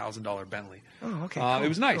 $370,000 Bentley. Oh, okay. It cool,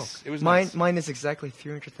 was nice. cool. It was mine. nice. Mine is exactly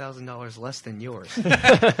 $300,000 less than yours.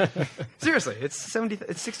 Seriously, it's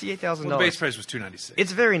 $68,000. Well, the base price was $296.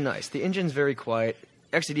 It's very nice. The engine's very quiet.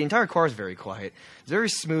 Actually, the entire car is very quiet. It's a very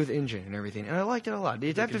smooth engine and everything, and I liked it a lot.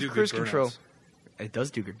 The can do adaptive good cruise control. burnouts. It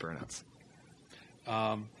does do good burnouts.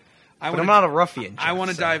 I But wanna- I'm not a ruffian. I Jeff, want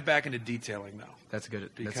to so dive back into detailing though, That's a good.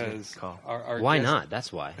 That's a because good call. our Why guest- not?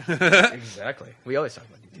 That's why. Exactly. We always talk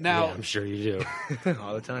about details Now, Yeah, I'm sure you do.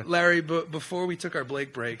 all the time. Larry, before we took our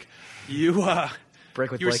Blake break, you Break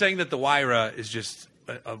with you were Blake. saying that the Wyra is just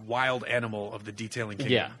a wild animal of the detailing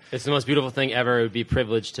kingdom. Yeah, it's the most beautiful thing ever. It would be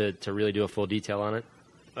privileged to really do a full detail on it.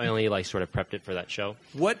 I only sort of prepped it for that show.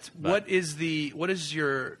 What is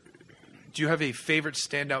your? Do you have a favorite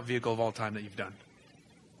standout vehicle of all time that you've done?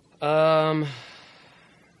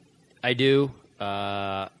 I do.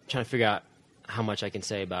 Trying to figure out how much I can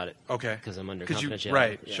say about it. Okay, Because I'm under 'Cause you- confidentiality.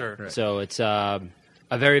 right, Yeah. sure. Right. So it's a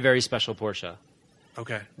very, very special Porsche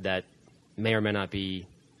Okay. that may or may not be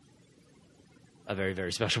a very,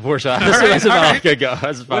 very special Porsche. That's about all I could go.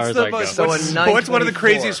 As far as I go. So a what's one of the 924.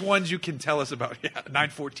 craziest ones you can tell us about? Yeah,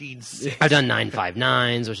 914s. I've done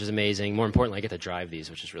 959s, which is amazing. More importantly, I get to drive these,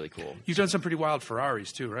 which is really cool. You've done some pretty wild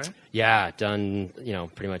Ferraris too, right? Yeah, done,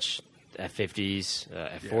 pretty much F50s,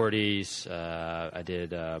 F40s. I did,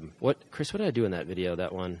 Chris, what did I do in that video?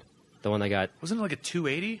 That one? The one I got? Wasn't it like a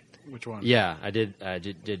 280? which one? Yeah, I did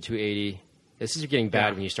 280. This is getting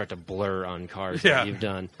bad when you start to blur on cars that you've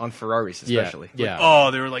done. On Ferraris, especially. Yeah.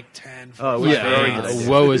 Oh, they were like 10.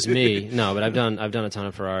 Woe is me. No, but I've done a ton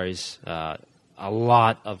of Ferraris, a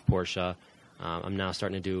lot of Porsche. I'm now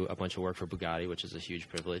starting to do a bunch of work for Bugatti, which is a huge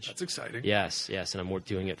privilege. That's exciting. Yes, and I'm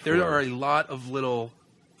doing it. There are a lot of little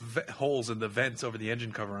holes in the vents over the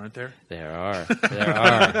engine cover, aren't there? There are.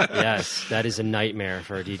 Yes, that is a nightmare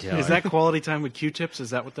for a detailer. Is that quality time with Q-tips?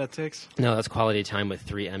 Is that what that takes? No, that's quality time with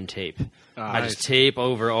 3M tape. I just tape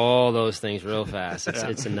over all those things real fast.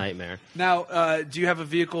 It's a nightmare. Now, do you have a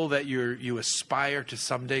vehicle that you aspire to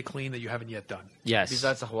someday clean that you haven't yet done? Yes.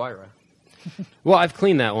 Besides the Huayra. Well, I've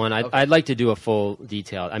cleaned that one. I'd like to do a full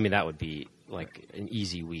detail. I mean, that would be like an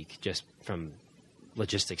easy week just from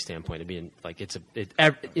logistics standpoint. It'd be like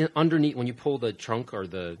underneath when you pull the trunk or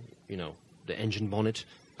the engine bonnet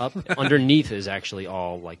up, underneath is actually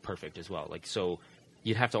all like perfect as well. Like so,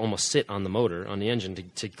 you'd have to almost sit on the motor on the engine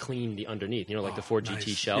to clean the underneath. Like the Ford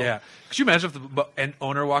GT shell. Yeah. Could you imagine if the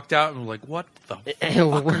owner walked out and was like, "What the fuck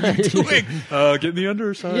are you doing? Get in the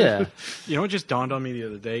underside." Yeah. You know what just dawned on me the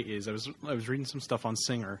other day is I was reading some stuff on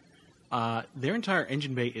Singer. Their entire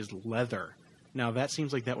engine bay is leather. Now that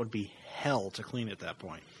seems like that would be hell to clean at that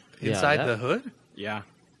point. Inside the hood? Yeah.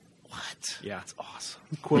 What? Yeah. That's awesome.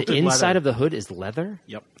 Quilted The inside leather. of the hood is leather?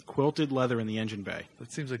 Yep. Quilted leather in the engine bay.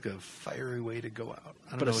 That seems like a fiery way to go out.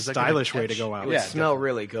 I don't But know, a is that gonna stylish way to catch? go out. It would smell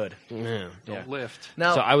really good. Yeah. Don't lift.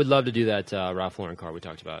 Now, So I would love to do that Ralph Lauren car we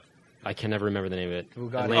talked about. I can never remember the name of it.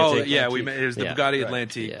 Bugatti. Oh Atlantic. yeah, it was the Yeah. Bugatti Right.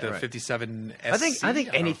 Atlantique, Yeah. the Right. 57 SC. I think don't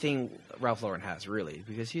know. anything Ralph Lauren has, really,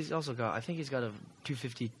 because he's also got, I think he's got a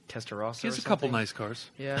 250 Testarossa. He has or a couple something. nice cars.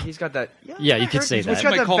 Yeah, he's got that. Yeah, you I could heard say he's that. got You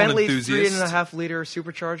might that call him Bentley enthusiast. 3.5 liter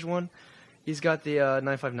supercharged one. He's got the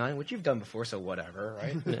 959, which you've done before, so whatever,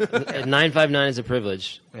 right? 959 is a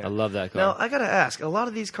privilege. Yeah. I love that car. Now, I gotta ask, a lot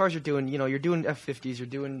of these cars you're doing, you're doing F50s, you're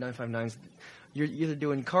doing 959s. You're either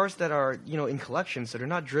doing cars that are, in collections, so they're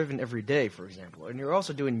not driven every day, for example. And you're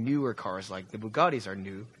also doing newer cars, like the Bugattis are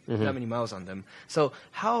new, not many miles on them. So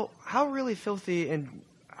how really filthy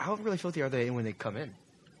are they when they come in?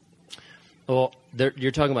 Well,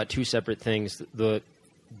 you're talking about two separate things. The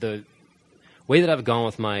way that I've gone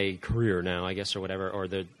with my career now, I guess, or whatever, or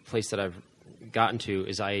the place that I've gotten to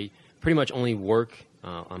is I pretty much only work.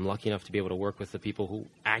 I'm lucky enough to be able to work with the people who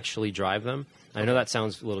actually drive them. I know that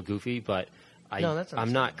sounds a little goofy, but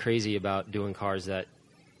I'm not crazy about doing cars that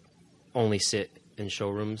only sit in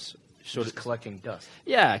showrooms. Just collecting dust.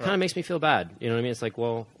 Yeah, it kind of makes me feel bad. You know what I mean? It's like,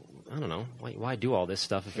 well, I don't know. Why do all this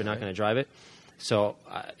stuff if you're not going to drive it? So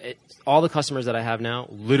all the customers that I have now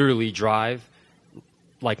literally drive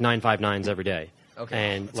like 959s every day.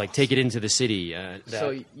 Okay. And take it into the city.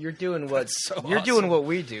 So you're doing what doing what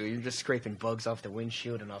we do. You're just scraping bugs off the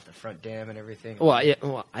windshield and off the front dam and everything. Well, yeah.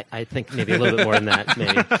 Well, I think maybe a little bit more than that.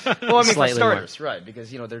 Maybe. Well, I mean, for Slightly starters, right?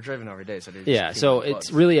 Because they're driven every day, so they're just Yeah. So cleaning up it's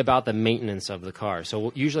bugs. really about the maintenance of the car.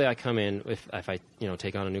 So usually I come in if I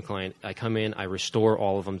take on a new client. I come in, I restore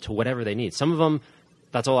all of them to whatever they need. Some of them,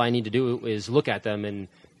 that's all I need to do is look at them and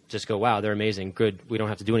just go, wow, they're amazing, good. We don't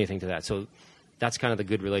have to do anything to that. So that's kind of the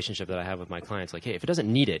good relationship that I have with my clients. Like, hey, if it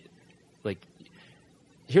doesn't need it,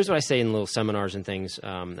 here's what I say in little seminars and things,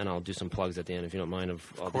 and I'll do some plugs at the end if you don't mind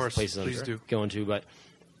of all course, these places please I'm do. going to. But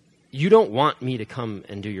you don't want me to come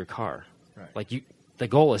and do your car. Right. The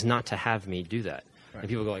goal is not to have me do that. Right. And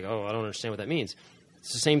people go like, oh, I don't understand what that means.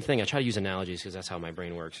 It's the same thing. I try to use analogies because that's how my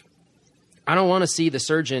brain works. I don't want to see the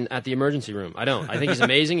surgeon at the emergency room. I don't. I think he's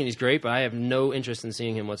amazing and he's great, but I have no interest in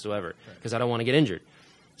seeing him whatsoever because I don't want to get injured.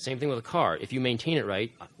 Same thing with a car. If you maintain it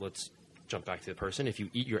right, let's jump back to the person. If you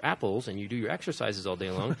eat your apples and you do your exercises all day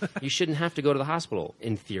long, you shouldn't have to go to the hospital,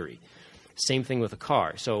 in theory. Same thing with a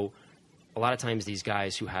car. So a lot of times these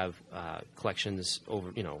guys who have collections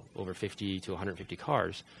over 50 to 150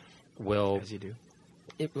 cars will... As you do.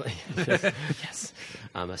 Yes.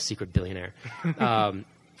 I'm a secret billionaire.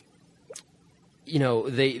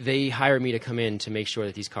 They hire me to come in to make sure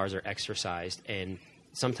that these cars are exercised, and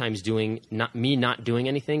sometimes not doing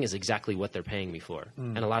anything is exactly what they're paying me for.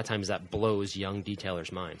 And a lot of times that blows young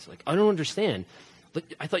detailers' minds. Like, I don't understand.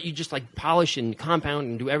 I thought you just polish and compound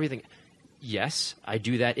and do everything. Yes, I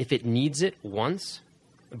do that if it needs it once,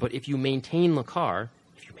 but if you maintain the car,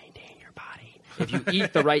 if you maintain your body, if you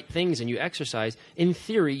eat the right things and you exercise, in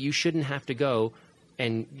theory, you shouldn't have to go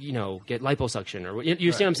and get liposuction or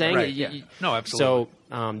you see what I'm saying? Right, yeah. No, absolutely.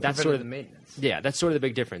 So that's sort of the maintenance. Yeah, that's sort of the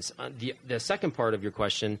big difference. The second part of your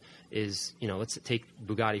question is, let's take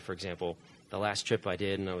Bugatti for example. The last trip I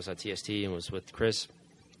did, and I was at TST and was with Chris.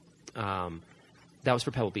 That was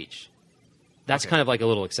for Pebble Beach. That's kind of like a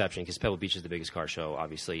little exception because Pebble Beach is the biggest car show,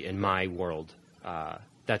 obviously, in my world.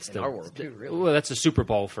 That's in our world too, really. Well, that's the Super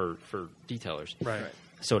Bowl for detailers. Right.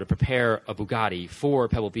 So to prepare a Bugatti for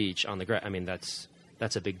Pebble Beach on the I mean, that's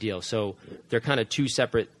a big deal. So they're kind of two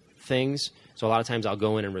separate things. So a lot of times I'll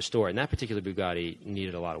go in and restore. And that particular Bugatti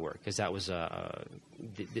needed a lot of work because that was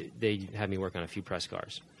they had me work on a few press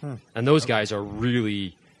cars. And those guys are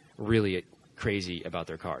really, really crazy about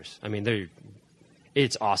their cars. I mean,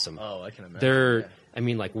 it's awesome. Oh, I can imagine. They're, I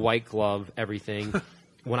mean, like white glove, everything.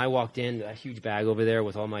 When I walked in, a huge bag over there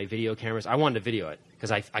with all my video cameras, I wanted to video it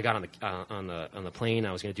because I got on the plane.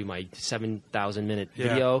 I was going to do my 7,000-minute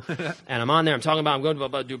video, and I'm on there. I'm talking about I'm going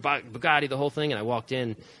to do Bugatti, the whole thing, and I walked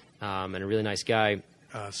in, and a really nice guy.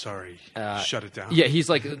 Sorry, shut it down. Yeah, he's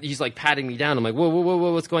like patting me down. I'm like, whoa,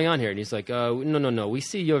 what's going on here? And he's like, no, we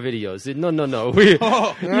see your videos.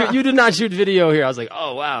 No, you did not shoot video here. I was like,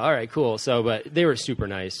 oh wow, all right, cool. So, but they were super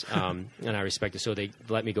nice, and I respect it. So they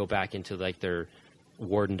let me go back into like their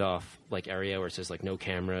wardened off like area where it says like no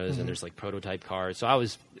cameras and there's like prototype cars. So I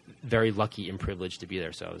was very lucky and privileged to be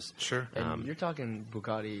there. So I was sure. And you're talking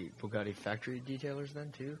Bugatti factory detailers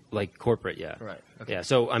then too? Like corporate, yeah. Right. Okay. Yeah.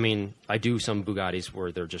 So I mean, I do some Bugattis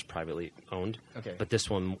where they're just privately owned. Okay. But this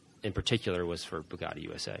one in particular was for Bugatti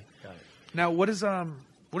USA. Got it. Now, what does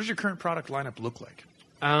your current product lineup look like?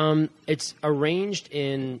 It's arranged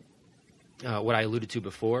in what I alluded to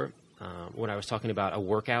before. When I was talking about a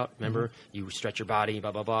workout, remember, you stretch your body,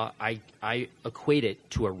 blah, blah, blah. I equate it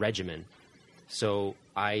to a regimen. So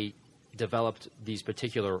I developed these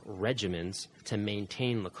particular regimens to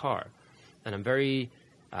maintain the car. And I'm very,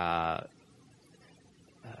 I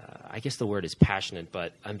guess the word is passionate,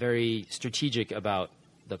 but I'm very strategic about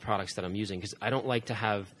the products that I'm using because I don't like to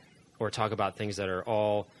have or talk about things that are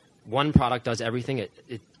all one product does everything.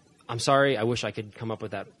 I'm sorry, I wish I could come up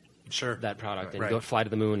with that product and go fly to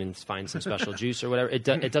the moon and find some special juice or whatever.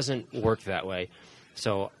 It doesn't work that way.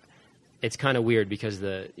 So it's kind of weird because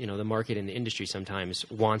the market and the industry sometimes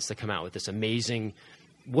wants to come out with this amazing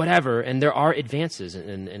whatever, and there are advances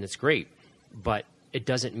and it's great, but it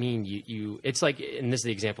doesn't mean you it's like, and this is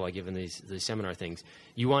the example I give in these seminar things.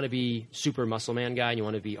 You want to be super muscle man guy and you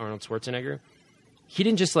want to be Arnold Schwarzenegger. He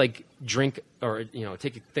didn't just like drink or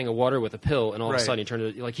take a thing of water with a pill and all of a sudden he turned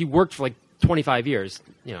it, like he worked for like 25 years,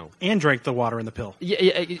 and drank the water in the pill. Yeah,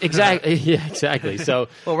 exactly. Yeah, exactly. So,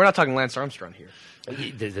 well, we're not talking Lance Armstrong here.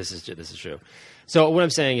 This is true. So what I'm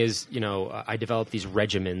saying is, I developed these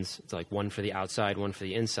regimens. It's like one for the outside, one for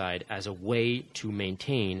the inside, as a way to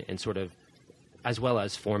maintain and sort of, as well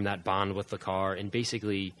as form that bond with the car. And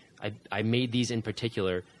basically, I made these in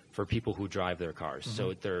particular for people who drive their cars.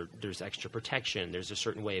 So there's extra protection. There's a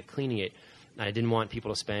certain way of cleaning it. And I didn't want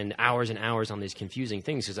people to spend hours and hours on these confusing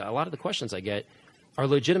things because a lot of the questions I get are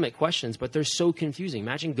legitimate questions, but they're so confusing.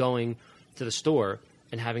 Imagine going to the store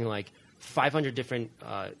and having like 500 different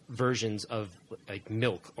versions of like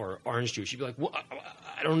milk or orange juice. You'd be like, well,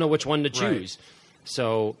 I don't know which one to choose. Right.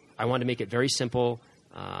 So I wanted to make it very simple,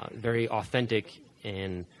 very authentic,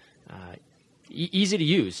 and easy to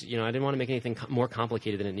use. I didn't want to make anything more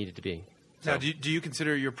complicated than it needed to be. Now, do you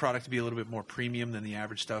consider your product to be a little bit more premium than the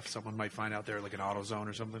average stuff someone might find out there, like an AutoZone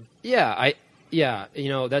or something? Yeah,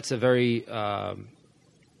 that's a very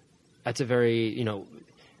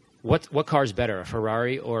what car's better, a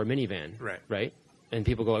Ferrari or a minivan? Right? And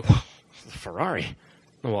people go like, well, Ferrari.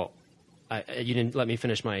 Well, you didn't let me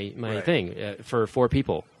finish my thing for 4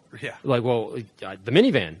 people. Yeah. Like, well, the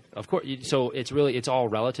minivan, of course. So it's all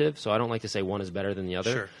relative. So I don't like to say one is better than the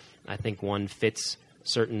other. Sure. I think one fits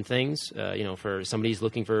certain things. For somebody who's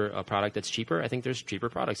looking for a product that's cheaper, I think there's cheaper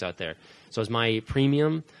products out there. So as my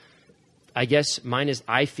premium, I guess mine is,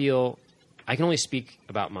 I feel, I can only speak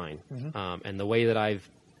about mine. And the way that I've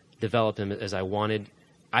developed them as I wanted,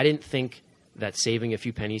 I didn't think that saving a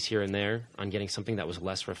few pennies here and there on getting something that was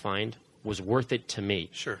less refined was worth it to me.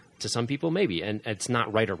 Sure. To some people, maybe. And it's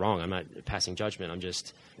not right or wrong. I'm not passing judgment. I'm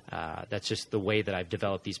just, that's just the way that I've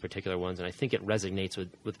developed these particular ones. And I think it resonates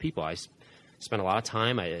with people. I spent a lot of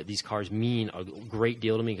time. These cars mean a great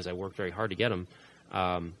deal to me because I worked very hard to get them.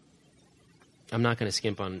 I'm not going to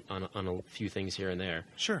skimp on a few things here and there.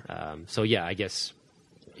 Sure. So yeah, I guess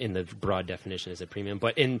in the broad definition is a premium.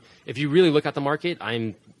 But if you really look at the market,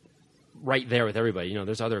 I'm right there with everybody.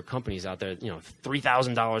 There's other companies out there.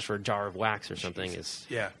 $3,000 for a jar of wax or something is.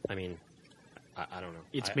 Yeah. I mean, I don't know.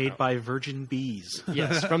 It's made by virgin bees.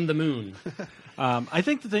 Yes, from the moon. I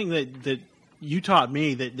think the thing that you taught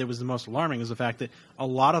me that was the most alarming is the fact that a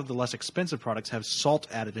lot of the less expensive products have salt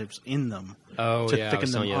additives in them to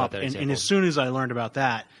thicken them up. And as soon as I learned about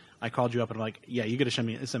that, I called you up and I'm like, yeah, you got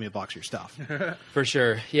to send me a box of your stuff. For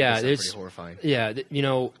sure. Yeah, it's pretty horrifying. Yeah,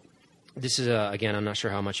 This is, again, I'm not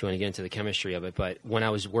sure how much you want to get into the chemistry of it, but when I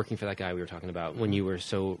was working for that guy we were talking about, when you were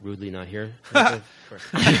so rudely not here. I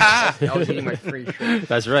was eating my free shrimp.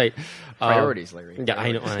 That's right. Priorities, Larry. Yeah,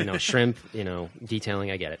 I know. Shrimp,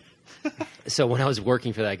 detailing, I get it. So when I was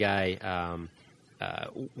working for that guy,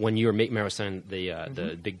 when you were making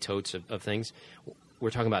the big totes of things, we're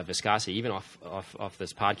talking about viscosity. Even off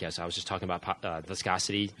this podcast, I was just talking about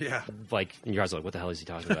viscosity. Yeah. Like, and you guys are like, what the hell is he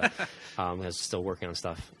talking about? I was still working on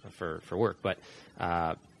stuff for work. But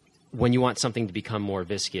when you want something to become more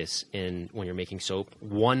viscous when you're making soap,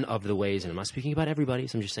 one of the ways, and I'm not speaking about everybody,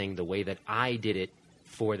 so I'm just saying the way that I did it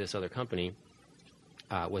for this other company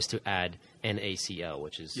was to add NaCl,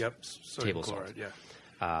 which is table salt.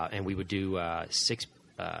 Yeah. And we would do six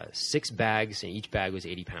bags, and each bag was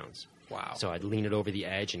 80 pounds. Wow. So I'd lean it over the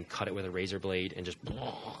edge and cut it with a razor blade and just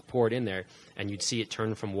pour it in there. And you'd see it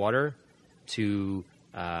turn from water to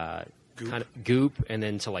kind of goop and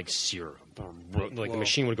then to like syrup. Like the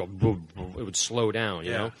machine would go, it would slow down,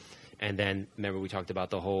 you know? And then, remember we talked about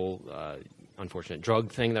the whole unfortunate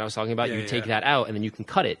drug thing that I was talking about? You take that out and then you can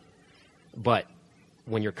cut it. But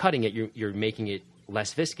when you're cutting it, you're making it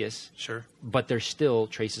less viscous. Sure. But there's still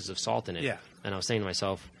traces of salt in it. Yeah. And I was saying to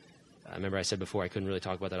myself, I remember I said before I couldn't really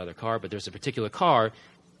talk about that other car, but there's a particular car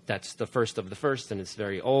that's the first of the first, and it's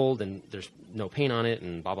very old, and there's no paint on it,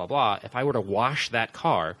 and blah, blah, blah. If I were to wash that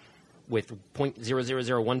car with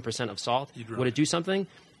 0.0001% of salt, would it do something?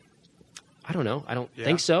 I don't know. I don't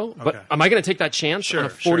think so. But am I going to take that chance on a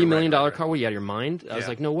 $40 million car? What, are you out of your mind? I was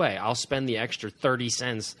like, no way. I'll spend the extra 30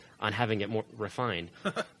 cents on having it more refined.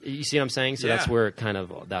 You see what I'm saying? So that's where kind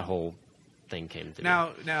of that whole thing came to.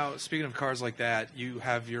 Now, speaking of cars like that, you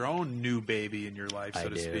have your own new baby in your life, so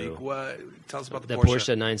to speak. Tell us about the Porsche. The Porsche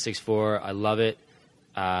 964. I love it.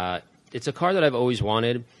 It's a car that I've always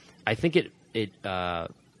wanted. I think it's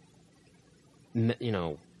not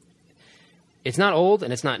old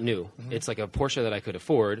and it's not new. Mm-hmm. It's like a Porsche that I could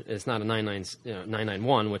afford. It's not a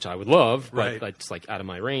 991, which I would love, but it's like out of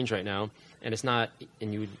my range right now. And it's not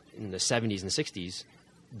in the 70s and 60s.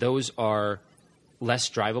 Those are less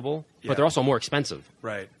drivable, but they're also more expensive.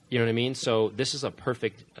 Right. You know what I mean? So this is a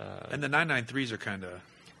perfect... and the 993s are kind of...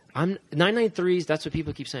 993s, that's what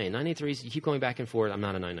people keep saying. 993s, you keep going back and forth. I'm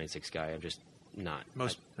not a 996 guy. I'm just not.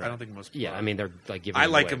 I don't think most people are. I mean, they're like giving I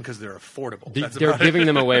them like away. them because they're affordable. They're giving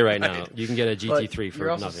them away right now. You can get a GT3 for you're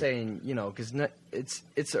also nothing. saying, because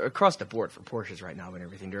it's across the board for Porsches right now and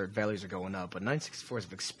everything. Their values are going up, but 964s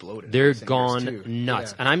have exploded. They're gone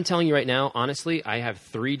nuts. Yeah. And I'm telling you right now, honestly, I have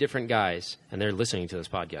 3 different guys, and they're listening to this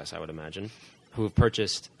podcast, I would imagine, who have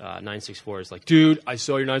purchased 964s. Like, dude, I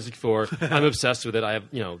saw your 964. I'm obsessed with it. I have,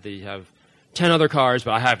 they have 10 other cars,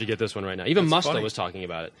 but I have to get this one right now. Even Musto was talking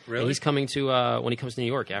about it. Really? And he's coming to, when he comes to New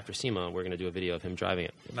York after SEMA, we're going to do a video of him driving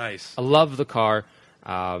it. Nice. I love the car.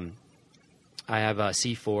 I have a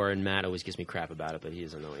C4, and Matt always gives me crap about it, but he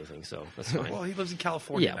doesn't know anything, so that's fine. Well, he lives in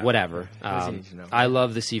California. Yeah, now. Whatever. I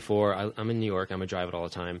love the C4. I'm in New York. I'm going to drive it all the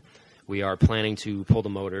time. We are planning to pull the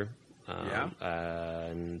motor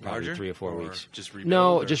in probably 3 or 4 weeks. Just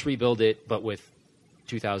rebuild just rebuild it, but with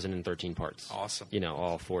 2013 parts. Awesome.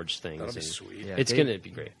 All forged things. That'll be sweet. Yeah, it's going to be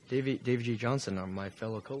great. Dave G. Johnson, my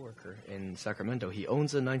fellow coworker in Sacramento, he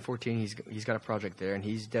owns a 914. He's got a project there, and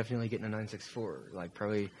he's definitely getting a 964, like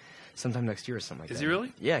probably sometime next year or something like that. Is he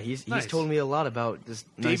really? Yeah, he's told me a lot about this.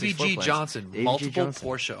 Davey G. Johnson, multiple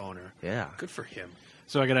Porsche owner. Yeah. Good for him.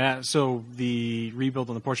 So I got to ask, so the rebuild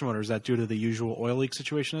on the Porsche motor, is that due to the usual oil leak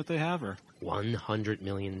situation that they have, or 100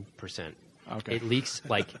 million%? Okay. It leaks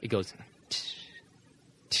like it goes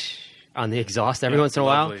on the exhaust every once in a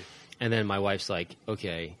while, and then my wife's like,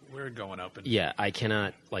 "Okay, we're going up." I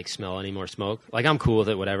cannot smell any more smoke. Like, I'm cool with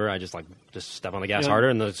it, whatever. I just step on the gas harder,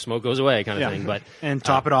 and the smoke goes away, kind of thing. But and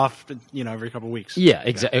top it off, every couple of weeks. Yeah,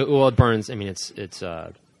 exactly. Well, it burns. I mean, it's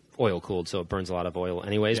oil cooled, so it burns a lot of oil,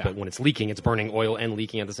 anyways. Yeah. But when it's leaking, it's burning oil and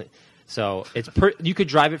leaking at the same. So it's you could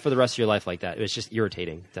drive it for the rest of your life like that. It's just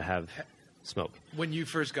irritating to have smoke. When you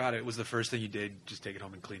first got it, was the first thing you did just take it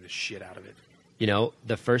home and clean the shit out of it?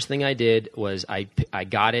 The first thing I did was I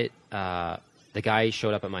got it. The guy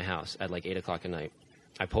showed up at my house at like 8 o'clock at night.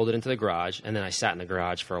 I pulled it into the garage, and then I sat in the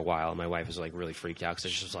garage for a while. And my wife was like really freaked out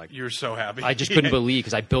because she was like, "You're so happy." I just couldn't believe,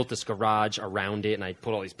 because I built this garage around it, and I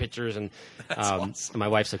put all these pictures. And awesome. My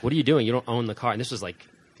wife's like, "What are you doing? You don't own the car." And this was like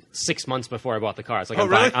 6 months before I bought the car. It's like,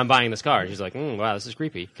 I'm buying this car. And she's like, "Wow, this is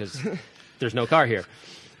creepy because there's no car here."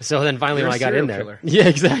 So then finally, when I got in there, yeah,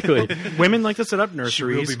 exactly. Women like to set up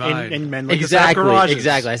nurseries, and men like to set up garages.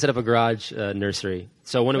 Exactly. I set up a garage nursery.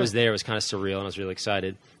 So when it was there, it was kind of surreal, and I was really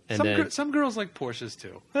excited. And some girls like Porsches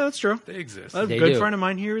too. Yeah, that's true. They exist. A good friend of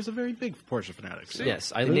mine here is a very big Porsche fanatic. So.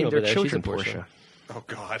 Yes, I live over there. She's a Porsche. Oh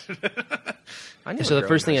God. So the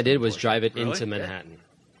first thing I did was drive it Really? into Manhattan.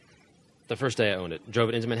 The first day I owned it, drove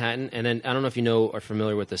it into Manhattan, and then I don't know if you know or are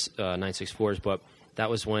familiar with this 964s, but that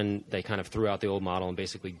was when they kind of threw out the old model and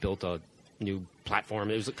basically built a new platform.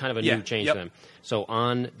 It was kind of a new change to them. So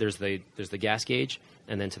there's the gas gauge,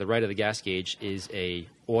 and then to the right of the gas gauge is a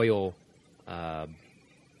oil.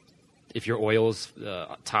 If your oil's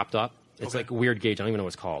topped up, it's like a weird gauge. I don't even know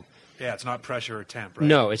what it's called. Yeah, it's not pressure or temp, right?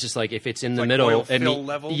 No, it's just like if it's in the like middle. oil fill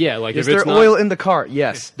level? Yeah, like Is if it's there not, oil in the car?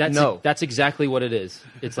 Yes. That's exactly what it is.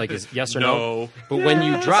 It's like is yes or no. No. But when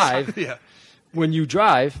you drive, Yeah.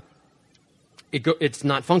 it's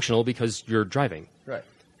not functional because you're driving. Right.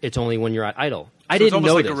 It's only when you're at idle. So I didn't it's almost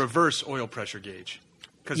know like this. a reverse oil pressure gauge.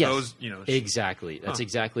 Because Yes. those, exactly. That's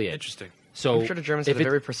exactly it. Interesting. So I'm sure the Germans if had a it-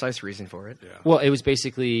 very precise reason for it. Yeah. Well, it was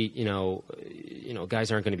basically, guys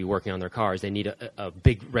aren't going to be working on their cars. They need a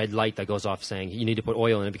big red light that goes off saying you need to put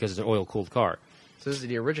oil in it because it's an oil-cooled car. So this is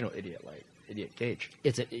the original idiot gauge.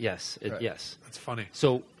 Yes. That's funny.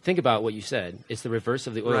 So think about what you said. It's the reverse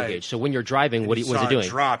of the oil Right. gauge. So when you're driving, what is saw it doing?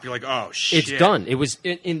 Drop. You're like, oh shit. It's done. It was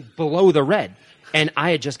in below the red. And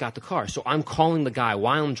I had just got the car. So I'm calling the guy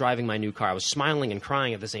while I'm driving my new car. I was smiling and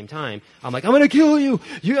crying at the same time. I'm like, I'm going to kill you.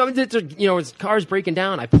 His car's breaking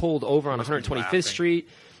down. I pulled over on Must be 125th laughing. Street.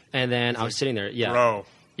 And then I was sitting there. Yeah. Bro.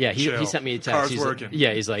 Yeah, he chill. sent me a text. Car's He's working.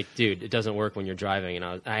 Like, he's like, dude, it doesn't work when you're driving.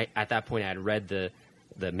 And I at that point, I had read the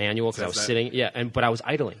manual because I was Says that. sitting. Yeah, but I was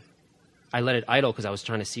idling. I let it idle because I was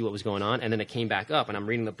trying to see what was going on. And then it came back up, and I'm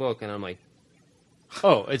reading the book, and I'm like,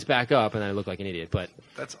 oh, it's back up, and I look like an idiot. But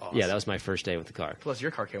That's awesome. yeah, that was my first day with the car. Plus,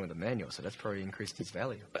 your car came with a manual, so that's probably increased its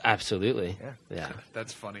value. Absolutely. Yeah.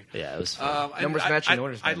 That's funny. Yeah, it was fun. And Numbers matching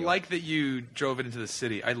orders I manual. like that you drove it into the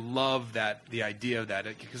city. I love the idea of that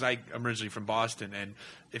because I'm originally from Boston, and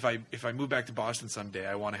if I move back to Boston someday,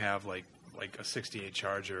 I want to have like a '68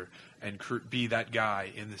 Charger and be that guy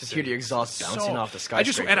in the Just city. hear the exhaust bouncing off the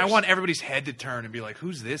skyscrapers. And I want everybody's head to turn and be like,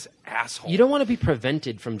 "Who's this asshole?" You don't want to be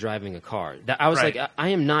prevented from driving a car. I was Right. like, I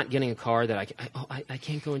am not getting a car that I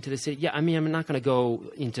can't go into the city. Yeah, I mean, I'm not going to go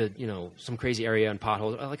into some crazy area and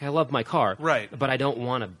potholes. Like, I love my car, Right. But I don't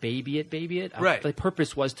want to baby it. Right. The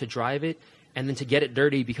purpose was to drive it and then to get it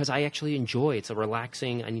dirty because I actually enjoy. It's a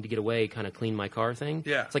relaxing. I need to get away, kind of clean my car thing.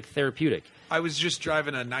 Yeah. It's like therapeutic. I was just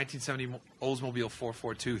driving a 1970 Oldsmobile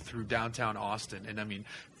 442 through downtown Austin, and I mean,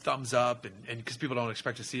 thumbs up, and because people don't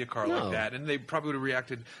expect to see a car No. like that, and they probably would have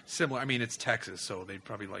reacted similar. I mean, it's Texas, so they'd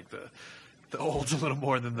probably like the Olds a little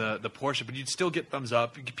more than the Porsche, but you'd still get thumbs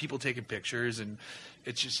up. You get people taking pictures, and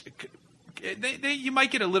it's just you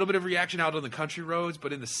might get a little bit of reaction out on the country roads,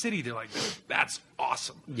 but in the city, they're like, "That's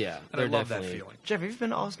awesome." Yeah, and I they're love that definitely- feeling. Jeff, have you been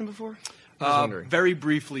to Austin before? I was wondering. Very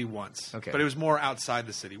briefly once, Okay. but it was more outside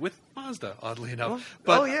the city with Mazda, oddly enough. Oh,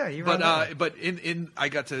 but oh, yeah, you but ran that way. but in I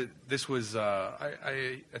got to this was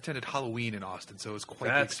I attended Halloween in Austin, so it was quite.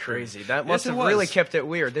 the That's experience. crazy. That Yes, must it have was. really kept it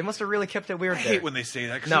weird. They must have really kept it weird. I there. hate when they say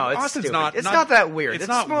that. 'Cause No, it's Austin's stupid. not. It's not that weird. It's It's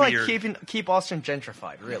not more weird. like keep Austin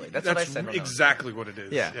gentrified. Really, that's what I said. when I was exactly what it is.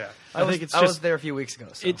 there. Yeah. I think it's I was just- there a few weeks ago.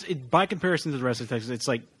 So. It's by comparison to the rest of Texas, it's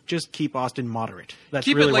like just keep Austin moderate. That's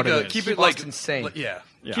Keep really it like what a it is. keep Keep it like Austin sane. Yeah.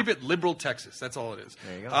 Yeah. Keep it liberal Texas. That's all it is.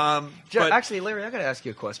 There you go. But Actually, Larry, I got to ask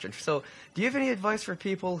you a question. So, do you have any advice for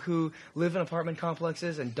people who live in apartment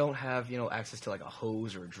complexes and don't have, access to like a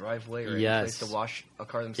hose or a driveway or any Yes. place to wash a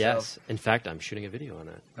car themselves? Yes. In fact, I'm shooting a video on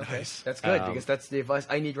that. Okay, Nice. that's good because that's the advice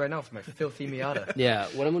I need right now for my filthy Miata. Yeah,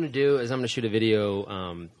 what I'm going to do is I'm going to shoot a video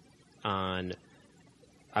on.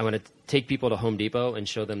 I'm going to take people to Home Depot and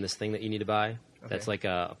show them this thing that you need to buy. That's like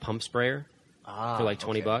a pump sprayer for like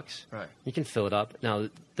 $20. Right. You can fill it up. Now,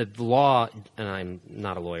 the law, and I'm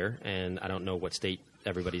not a lawyer, and I don't know what state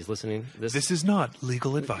everybody's listening to this. this is not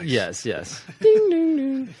legal advice. Yes, yes. Ding, ding,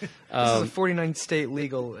 ding. This is a 49 state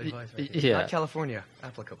legal advice. Right here. yeah. Not California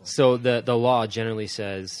applicable. So the law generally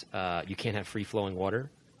says you can't have free flowing water.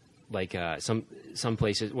 Like some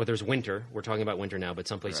places, well, there's winter. We're talking about winter now, but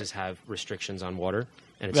some places have restrictions on water.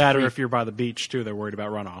 And it's That, or free- if you're by the beach too, they're worried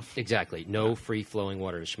about runoff. Exactly. No free flowing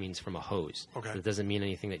water, which means from a hose. Okay. It doesn't mean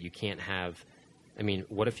anything that you can't have. I mean,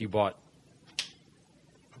 what if you bought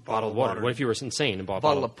A bottled water? What if you were insane and bought A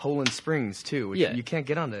bottle of Poland Springs too, which Yeah. you can't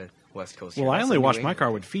get on the West Coast. Well, here. I That's only in New wash my England.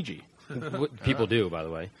 car with Fiji. People do, by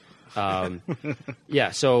the way.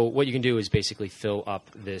 Yeah, so what you can do is basically fill up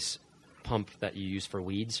this pump that you use for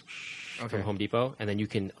weeds from Home Depot, and then you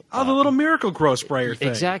can... Oh, the little Miracle Grow sprayer thing.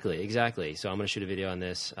 Exactly. So I'm going to shoot a video on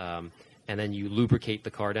this, and then you lubricate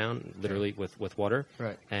the car down, literally, with water.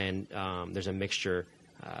 Right. And there's a mixture.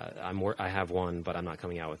 I have one, but I'm not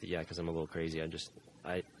coming out with it yet because I'm a little crazy.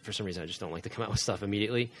 For some reason, I just don't like to come out with stuff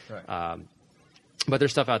immediately. Right. But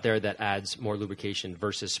there's stuff out there that adds more lubrication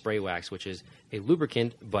versus spray wax, which is a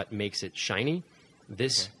lubricant but makes it shiny.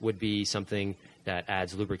 This would be something that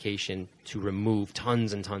adds lubrication to remove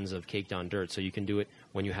tons and tons of caked on dirt. So you can do it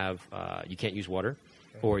when you have you can't use water,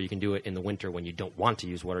 or you can do it in the winter when you don't want to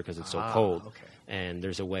use water because it's so cold. Okay. And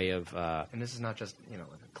there's a way of and this is not just like a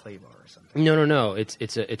clay bar or something. No.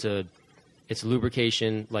 It's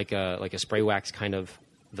lubrication like a spray wax kind of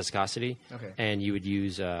viscosity. Okay. And you would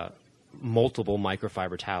use multiple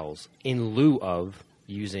microfiber towels in lieu of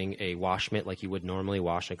using a wash mitt like you would normally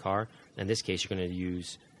wash a car. In this case, you're going to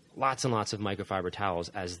use lots and lots of microfiber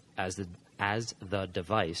towels as the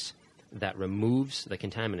device that removes the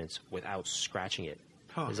contaminants without scratching it.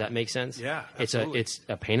 Huh. Does that make sense? Yeah, absolutely. It's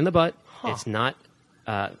a pain in the butt. It's not.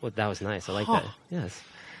 Well, that was nice. I like that. Yes.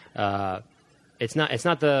 It's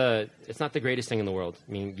not the greatest thing in the world.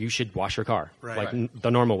 I mean, you should wash your car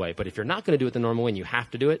the normal way. But if you're not going to do it the normal way and you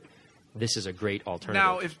have to do it, this is a great alternative.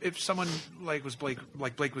 Now, if someone like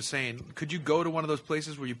Blake was saying, could you go to one of those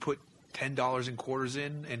places where you put $10 in quarters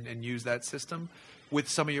in and use that system with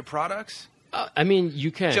some of your products? I mean,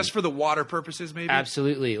 you can. Just for the water purposes, maybe?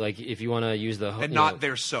 Absolutely. Like, if you want to use the... And not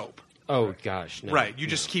their soap. Oh, gosh. No, right. You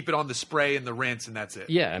just keep it on the spray and the rinse, and that's it.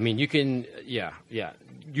 Yeah. I mean, you can... Yeah.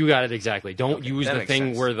 You got it exactly. Don't use the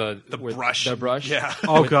thing sense. where The brush. The brush. Yeah.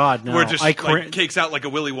 Oh God, no! Where it just cakes out like a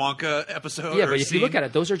Willy Wonka episode. Yeah, or but if scene. you look at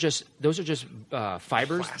it, those are just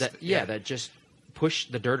fibers Plastic, that just push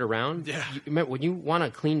the dirt around. Yeah. Remember, when you want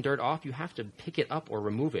to clean dirt off, you have to pick it up or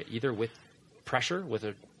remove it, either with pressure, with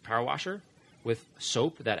a power washer, with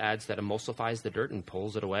soap that emulsifies the dirt and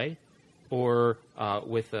pulls it away, or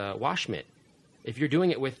with a wash mitt. If you're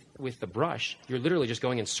doing it with the brush, you're literally just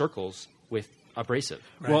going in circles with abrasive.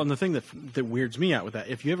 Right. Well, and the thing that weirds me out with that,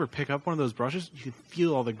 if you ever pick up one of those brushes, you can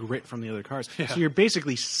feel all the grit from the other cars. Yeah. So you're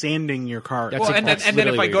basically sanding your car. Well, and then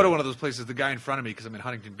if I go to one of those places, the guy in front of me, because I'm in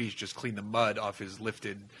Huntington Beach, just cleaned the mud off his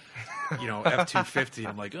lifted, F-250.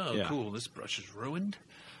 I'm like, cool, this brush is ruined.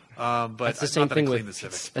 But that's the same thing with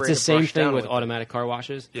Civic. That's the same thing with automatic car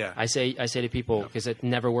washes. Yeah. I say to people, because it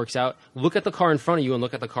never works out, look at the car in front of you and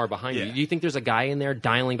look at the car behind you. Do you think there's a guy in there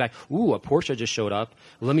dialing back? Ooh, a Porsche just showed up.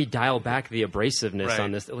 Let me dial back the abrasiveness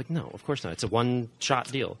on this. Like, no, of course not. It's a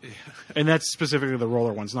one-shot deal. And that's specifically the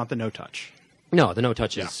roller ones, not the no touch. No, the no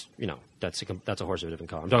touch is that's a horse of a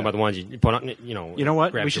different color. I'm talking about the ones you put on. You know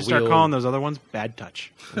what? We should start calling those other ones bad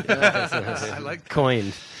touch. I like that.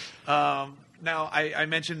 Coined. Now, I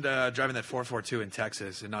mentioned driving that 442 in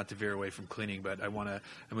Texas, and not to veer away from cleaning, but I want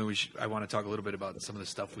to talk a little bit about some of the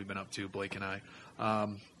stuff we've been up to, Blake and I.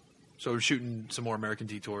 So we're shooting some more American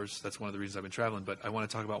detours. That's one of the reasons I've been traveling. But I want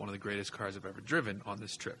to talk about one of the greatest cars I've ever driven on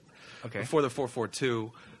this trip. Okay. Before the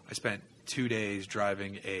 442, I spent 2 days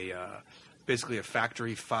driving basically a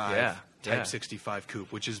factory 5 Type 65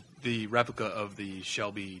 coupe, which is the replica of the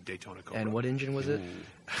Shelby Daytona Cobra. And what engine was it?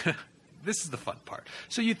 This is the fun part.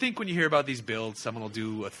 So you think when you hear about these builds, someone will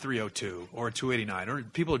do a 302 or a 289, or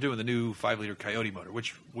people are doing the new 5-liter Coyote motor,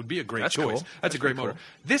 which would be a great choice. Cool. That's a great motor. Cool.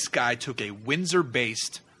 This guy took a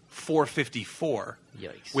Windsor-based 454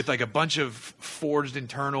 with like a bunch of forged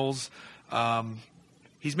internals.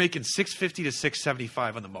 He's making 650 to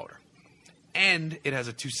 675 on the motor. And it has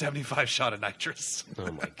a 275 shot of nitrous.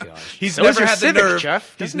 Oh my gosh! He's never had the nerve.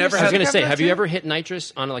 Jeff. He's never. I was going to say, have you ever hit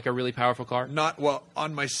nitrous on like a really powerful car? Not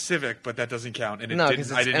on my Civic, but that doesn't count. And I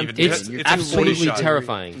didn't even. It's absolutely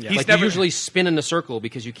terrifying. Yeah. Like you usually spin in a circle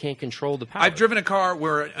because you can't control the power. I've driven a car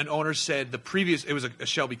where an owner said it was a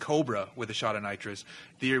Shelby Cobra with a shot of nitrous.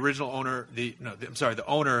 The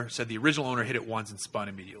owner said the original owner hit it once and spun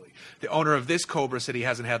immediately. The owner of this Cobra said he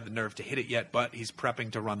hasn't had the nerve to hit it yet, but he's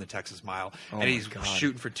prepping to run the Texas Mile, and he's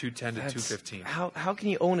shooting for 210 to 215. How can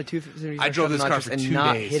you own a 215? I drove this car for 2 days and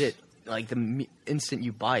not hit it like the instant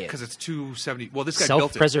you buy it? Because it's 270. Well, this guy built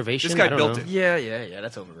it. Self-preservation? This guy built it. Yeah.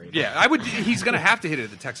 That's overrated. Yeah, he's going to have to hit it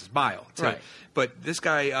at the Texas Mile, too. Right. But this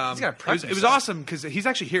guy, it was awesome because he's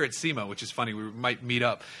actually here at SEMA, which is funny. We might meet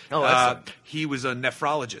up. Oh, he was a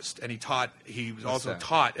nephrologist, and he was also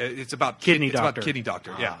taught. It's about kidney doctor. doctor. About kidney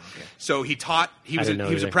doctor. Yeah. Okay. So he taught. He was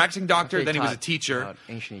a practicing doctor. Then he was a teacher.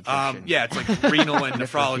 Ancient Egyptian. Yeah, it's like renal and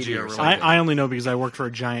nephrology are related. I only know because I worked for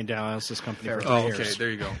a giant dialysis company for 3 years. Okay,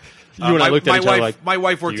 there you go. You and I looked at each other like, my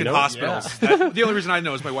wife worked in hospitals. Yeah. The only reason I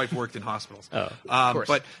know is my wife worked in hospitals. Of course.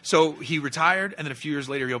 But so he retired, and then a few years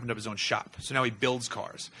later, he opened up his own shop. So now he builds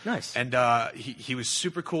cars. Nice. And he was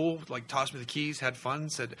super cool. Like tossed me the keys, had fun.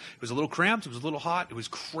 Said it was a little cramped, it was a little hot, it was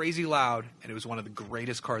crazy loud, and it was one of the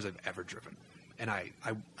greatest cars I've ever driven. And I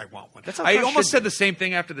want one. I almost said the same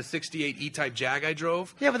thing after the '68 E-Type Jag I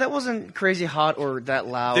drove. Yeah, but that wasn't crazy hot or that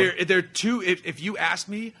loud. They're two. If you ask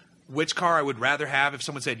me, which car I would rather have, if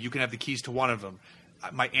someone said you can have the keys to one of them,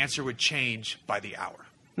 my answer would change by the hour.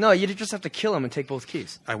 No, you just have to kill him and take both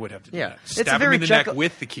keys. I would have to do Yeah. that. It's a Stab him very in the neck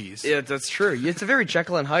with the keys. Yeah, that's true. It's a very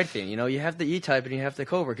Jekyll and Hyde thing. You know, you have the E-Type and you have the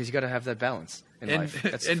Cobra because you got to have that balance in life.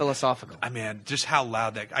 That's philosophical. I mean, just how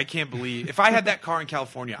loud that... I can't believe... If I had that car in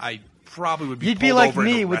California, I probably would be You'd pulled be like over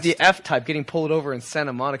and me with the arrested. F-Type getting pulled over in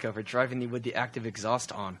Santa Monica for driving with the active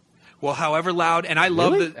exhaust on. Well, however loud... And I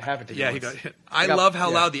love Really? the... It happened to you Yeah, once. I love how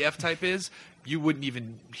loud the F-Type is. You wouldn't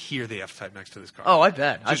even hear the F-Type next to this car. Oh, I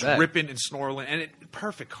bet. Just I bet. ripping and snarling. And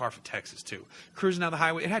perfect car for Texas, too. Cruising down the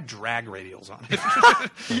highway. It had drag radials on it.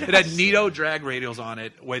 It had Nito drag radials on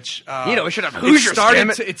it, which... Nito, we should have Hoosiers,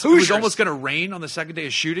 damn it. It was Hoosiers. almost going to rain on the second day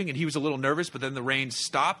of shooting, and he was a little nervous, but then the rain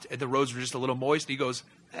stopped, and the roads were just a little moist. And he goes,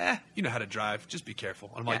 you know how to drive. Just be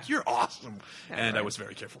careful. I'm like, you're awesome. And I was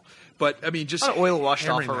very careful. But, I mean, just... Oil washed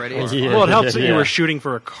off hammering that already. car. Well, it helps that you were shooting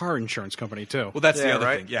for a car insurance company, too. Well, that's the Yeah, other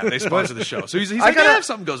right? thing. Yeah, they sponsor the show. So he's I like, gotta, if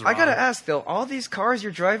something goes wrong. I gotta ask though, all these cars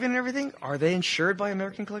you're driving and everything, are they insured by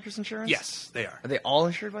American Collectors Insurance? Yes, they are. Are they all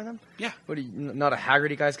insured by them? Yeah. What are you, not a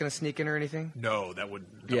Haggerty guy's gonna sneak in or anything? No, that would.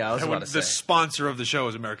 No, Yeah, I was that about would- to The say. sponsor of the show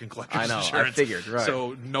is American Collectors I know, I Insurance. figured, right.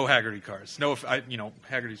 So no Haggerty cars. No,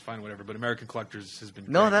 Haggerty's fine, whatever. But American Collectors has been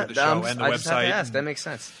No, great that with the show I and the just have to website. ask. That makes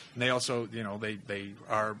sense. And they also, they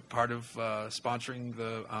are part of sponsoring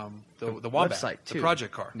the Wombat Website too. the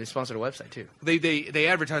project car. They sponsor the website too. They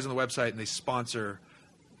advertise on the website and they sponsor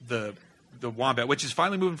the Wombat, which is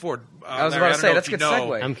finally moving forward. I was Larry, about to don't say, know that's if a good you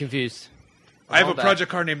know, segue. I'm confused. I have a Wombat. project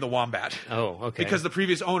car named the Wombat. Oh, okay. Because the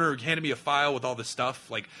previous owner handed me a file with all the stuff,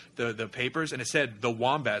 like the papers, and it said the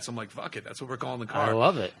Wombat. So I'm like, fuck it, that's what we're calling the car. I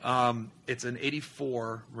love it. It's an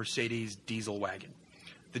 '84 Mercedes diesel wagon.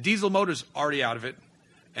 The diesel motor's already out of it,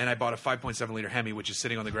 and I bought a 5.7 liter Hemi, which is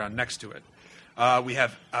sitting on the ground next to it. We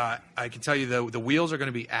have, I can tell you the wheels are going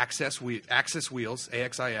to be Axis wheels,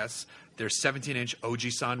 AXIS. They're 17-inch OG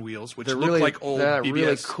San wheels, which They're look really, like old they're BBS.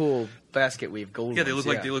 really cool basket weave gold. Yeah, they ones,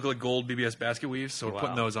 look like gold BBS basket weaves. So we're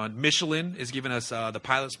putting those on. Michelin is giving us the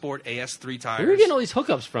Pilot Sport AS3 tires. Where are we getting all these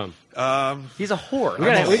hookups from? He's a whore.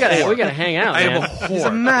 We gotta hang out. I am man. a whore. He's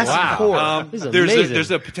a massive Wow. whore. This is There's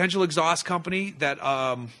amazing. a potential exhaust company that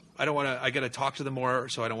I don't want to. I got to talk to them more,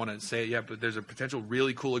 so I don't want to say it yet. But there's a potential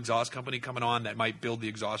really cool exhaust company coming on that might build the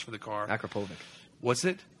exhaust for the car. Akrapovic. What's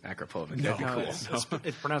it? Akrapovic. No. That'd be cool.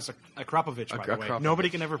 It's pronounced Akrapovich, by the way. Akrapovich.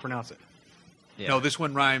 Nobody can ever pronounce it. Yeah. No, this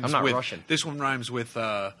one rhymes. I'm not with, Russian. This one rhymes with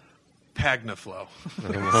Pagnaflow.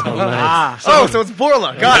 So it's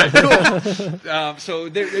Borla. Got it. Cool. So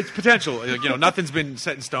it's potential. Nothing's been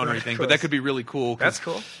set in stone or anything, but that could be really cool. 'cause That's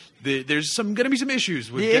cool. There's going to be some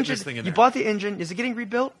issues with The getting engine. this thing in You there. bought the engine. Is it getting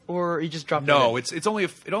rebuilt, or you just dropped it? No, in? it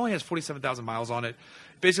only has 47,000 miles on it.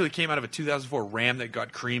 Basically came out of a 2004 Ram that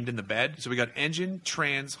got creamed in the bed. So we got engine,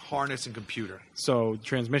 trans, harness, and computer. So,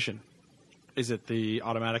 transmission. Is it the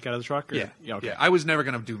automatic out of the truck? Or? Yeah. Okay. I was never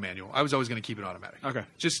going to do manual. I was always going to keep it automatic. Okay.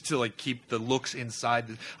 Just to keep the looks inside.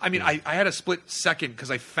 I had a split second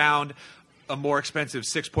because I found a more expensive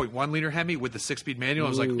 6.1 liter Hemi with the 6-speed manual. I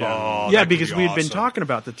was like, oh, yeah, that could because be we had been awesome. talking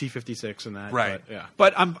about the T56 and that. Right. But, yeah.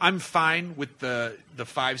 But I'm fine with the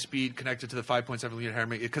 5-speed connected to the 5.7 liter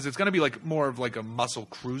Hemi because it's going to be more of a muscle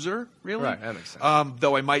cruiser, really. Right, that makes sense.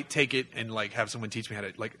 Though I might take it and have someone teach me how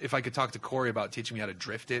to if I could talk to Corey about teaching me how to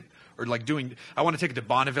drift it or I want to take it to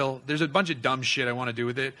Bonneville. There's a bunch of dumb shit I want to do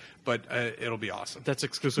with it, but it'll be awesome. That's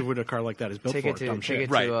exclusive with a car like that is built Take for. it to Dumb shit.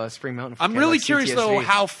 Right. Spring Mountain. I'm really like curious though CTSV.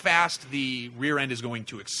 how fast the rear end is going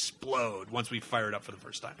to explode once we fire it up for the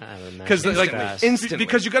first time. I would imagine Because it's like fast. Instantly.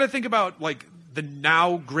 because you got to think about the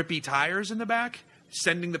now grippy tires in the back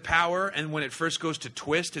sending the power, and when it first goes to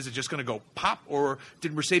twist, is it just going to go pop, or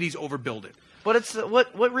did Mercedes overbuild it? But it's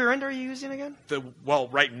what rear end are you using again?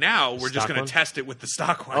 Right now we're just Stock going one? to test it with the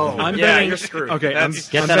stock one. Oh, I'm yeah, betting, you're screwed. Okay, That's-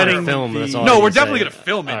 Get I'm that on betting film, the- that's all. No, I we're can definitely say. going to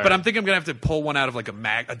film it, All but right. I'm thinking I'm going to have to pull one out of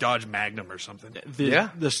a Dodge Magnum or something.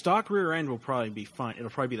 The stock rear end will probably be fine.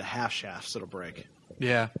 It'll probably be the half shafts that'll break.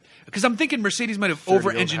 Yeah, because I'm thinking Mercedes might have 30-year-old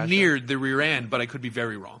over-engineered the rear end, but I could be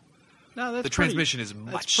very wrong. No, that's The transmission is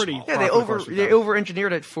much pretty. smaller. Yeah, they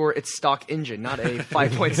over-engineered it for its stock engine, not a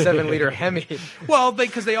 5.7 liter Hemi. Well,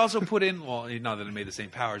 because they also put in, not that it made the same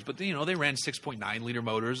powers, but they ran 6.9 liter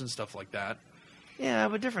motors and stuff like that. Yeah,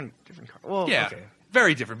 but different car. Well, Yeah, okay.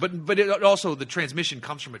 very different. But it also the transmission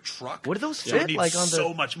comes from a truck. Would those so it fit needs on the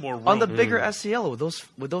so much more room. on the bigger SCL?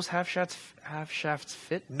 Would those half shafts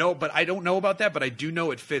fit? No, but I don't know about that. But I do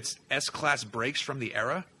know it fits S-Class brakes from the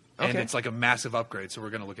era. And Okay. it's a massive upgrade, so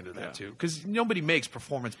we're going to look into that too. Because nobody makes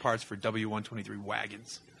performance parts for W123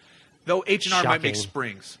 wagons. Though H&R might make Shocking.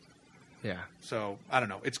 springs. Yeah. So I don't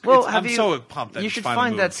know. I'm so pumped that you it's should finally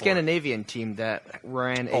find that moving forward. Scandinavian team that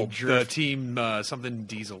ran a drift. The team something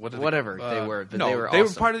Diesel, whatever they were. But no, they were they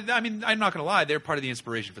awesome. were part of. I mean, I'm not going to lie. They're part of the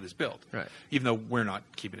inspiration for this build. Right. Even though we're not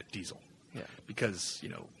keeping it Diesel. Yeah. Because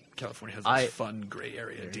California has those fun gray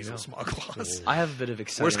area Diesel smog laws. I have a bit of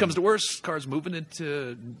excitement. Worst comes to worst, cars moving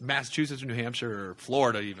into Massachusetts or New Hampshire or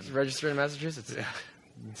Florida even. Registered in Massachusetts. Yeah.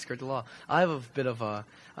 Skirt the law. I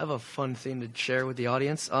have a fun thing to share with the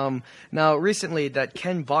audience. Now recently that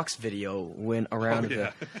Ken Box video went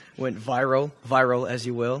around, went viral as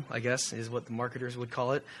you will, I guess is what the marketers would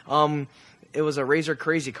call it. It was a Razor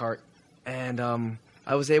Crazy Cart, and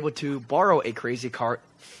I was able to borrow a Crazy Cart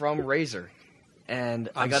from Razor. And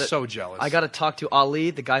I'm so jealous. I got to talk to Ali,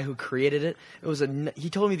 the guy who created it. He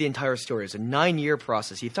told me the entire story. It was a 9-year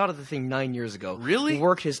process. He thought of the thing 9 years ago. Really? He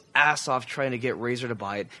worked his ass off trying to get Razor to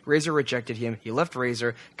buy it. Razor rejected him. He left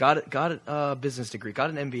Razor, got a business degree, got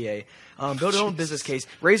an MBA, built his own business case.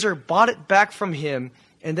 Razor bought it back from him,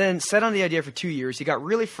 and then sat on the idea for 2 years. He got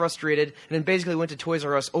really frustrated, and then basically went to Toys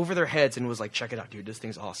R Us over their heads and was like, "Check it out, dude. This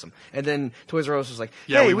thing's awesome." And then Toys R Us was like,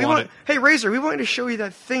 "Hey, Razor, we want to show you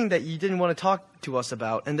that thing that you didn't want to talk to us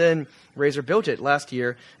about." And then Razor built it last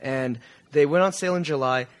year, and they went on sale in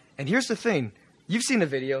July. And here's the thing: you've seen the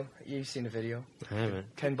video. You've seen the video. I haven't.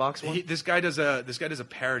 Ken Box one. This guy does a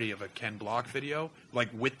parody of a Ken Block video, like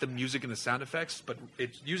with the music and the sound effects, but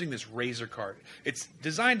it's using this Razor cart. It's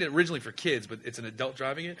designed originally for kids, but it's an adult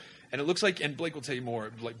driving it, and it looks like. And Blake will tell you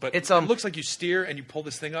more. But it looks like you steer and you pull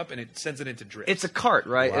this thing up, and it sends it into drift. It's a cart,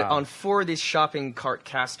 right? Wow. On 4 of these shopping cart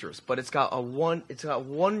casters, but it's got one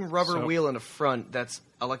rubber wheel in the front that's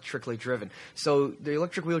electrically driven. So the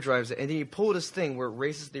electric wheel drives it, and then you pull this thing where it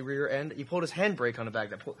raises the rear end. You pull this handbrake on the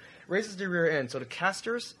back that raises the rear end. So the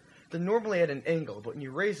casters, they're normally at an angle, but when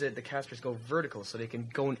you raise it, the casters go vertical, so they can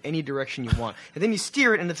go in any direction you want. And then you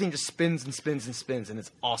steer it, and the thing just spins and spins and spins, and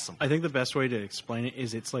it's awesome. I think the best way to explain it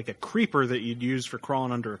is it's like a creeper that you'd use for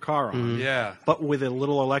crawling under a car on. Yeah. But with a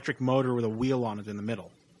little electric motor with a wheel on it in the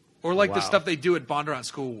middle. Or like the stuff they do at Bondurant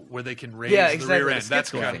School where they can raise exactly, the rear end.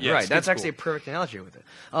 That's cool. right. That's actually a perfect analogy with it.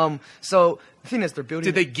 So the thing is, they're building.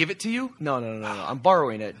 Did they give it to you? No. I'm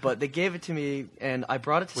borrowing it, but they gave it to me, and I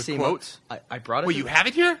brought it to SEMA. Quotes? I brought it. Wait, you have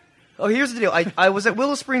it here? Oh, here's the deal. I was at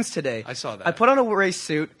Willow Springs today. I saw that. I put on a race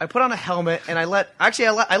suit. I put on a helmet, and I let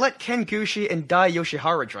Ken Gushi and Dai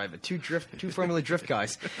Yoshihara drive it. Two Formula Drift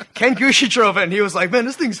guys. Ken Gushi drove it, and he was like, "Man,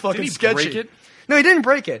 this thing's fucking sketchy." Break it? No, he didn't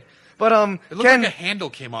break it. But it looked like a handle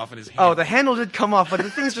came off in his hand. Oh, the handle did come off, but the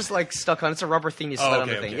thing's just like stuck on. It's a rubber thing you slide on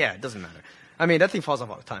the thing. Okay. Yeah, it doesn't matter. I mean, that thing falls off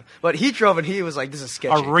all the time. But he drove it. He was like, "This is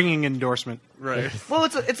sketchy." A ringing endorsement. Right. Well,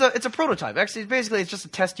 it's a prototype. Actually, basically, it's just a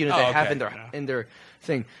test unit they have in their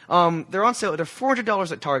thing. They're on sale. They're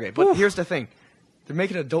 $400 at Target. But here's the thing: they're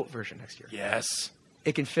making an adult version next year. Yes.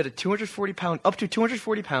 It can fit up to 240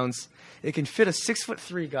 pounds. It can fit a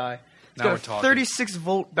 6'3" guy. It's got a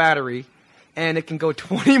 36-volt battery. And it can go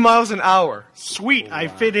 20 miles an hour. Sweet. I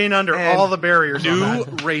fit in under all the barriers. New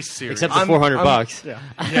race series. Except the $400. Yeah.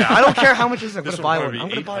 I don't care how much it is. I'm going to buy one one. would I'm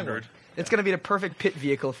be going to buy one. It's going to be the perfect pit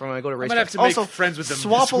vehicle for when I go to race. I'm going to have to make friends with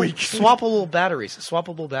them this week. Swappable batteries.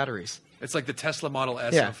 It's like the Tesla Model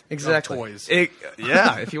S of toys.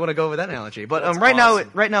 If you want to go with that analogy. But right now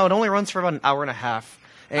it only runs for about an hour and a half.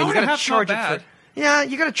 And you got to charge it for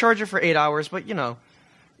you got to charge it for 8 hours. But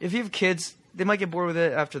if you have kids, they might get bored with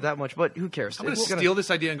it after that much, but who cares? I'm going to steal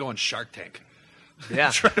this idea and go on Shark Tank.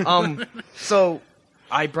 Yeah. So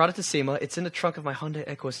I brought it to SEMA. It's in the trunk of my Hyundai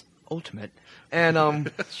Equus Ultimate, and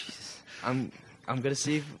I'm going to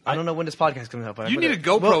see. I don't know when this podcast is coming out, but you need a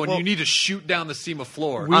GoPro and you need to shoot down the SEMA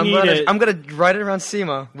floor. I'm going to ride it around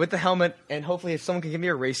SEMA with the helmet, and hopefully, if someone can give me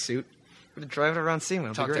a race suit, I'm going to drive it around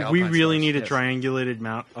SEMA. We really need a triangulated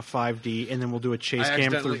mount, a 5D, and then we'll do a chase cam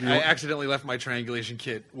through. I accidentally left my triangulation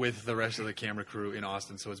kit with the rest of the camera crew in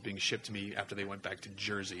Austin, so it's being shipped to me after they went back to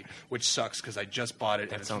Jersey, which sucks because I just bought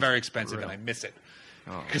it and it's very expensive and I miss it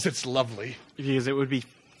because it's lovely. Because it would be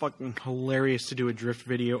fucking hilarious to do a drift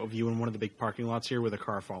video of you in one of the big parking lots here with a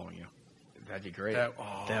car following you. That'd be great. That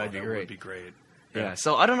would be great. Yeah,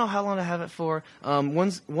 so I don't know how long to have it for.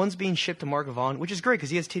 One's being shipped to Mark Vaughn, which is great because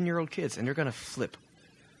he has 10-year-old kids, and they're going to flip.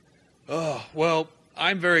 Oh, well,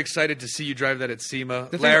 I'm very excited to see you drive that at SEMA.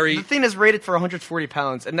 The thing is rated for 140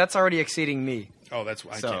 pounds, and that's already exceeding me. Oh, I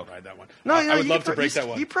can't ride that one. No, I would love to break that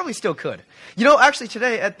one. You probably still could. Actually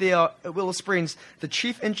today at the at Willow Springs, the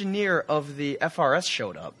chief engineer of the FRS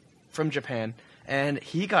showed up from Japan, and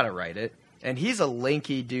he got to ride it. And he's a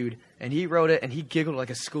lanky dude, and he wrote it, and he giggled like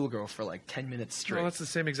a schoolgirl for like 10 minutes straight. Well, that's the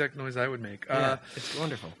same exact noise I would make. Yeah, it's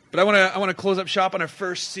wonderful. But I want to close up shop on our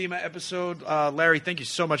first SEMA episode. Larry, thank you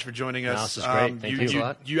so much for joining us. No, this is great. Thank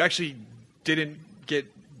you. You actually didn't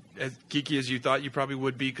get as geeky as you thought you probably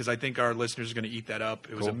would be, because I think our listeners are going to eat that up.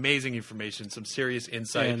 It was amazing information, some serious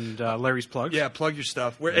insight. And Larry's plugs? Yeah, plug your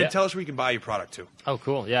stuff. And tell us where you can buy your product, too. Oh,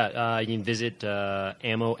 cool. Yeah, you can visit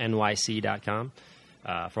ammonyc.com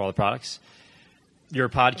for all the products. Your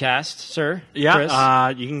podcast, sir?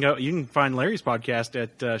 Yeah, you can find Larry's podcast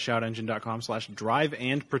at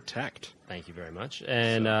shoutengine.com/drive-and-protect. Thank you very much.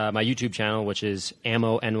 And my YouTube channel, which is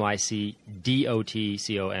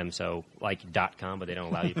ammonyc.com, so like .com, but they don't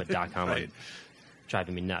allow you to put .com. Right.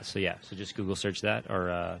 Driving me nuts. So yeah, so just Google search that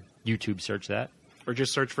or YouTube search that. Or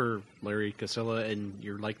just search for Larry Kosilla, and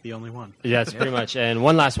you're like the only one. Yeah, that's pretty much. And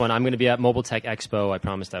one last one. I'm going to be at Mobile Tech Expo. I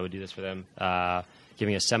promised I would do this for them.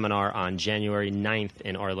 Giving a seminar on January 9th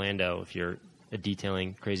in Orlando. If you're a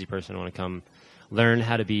detailing crazy person and want to come learn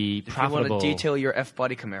how to be profitable. If you want to detail your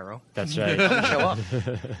F-Body Camaro. That's right. Show up.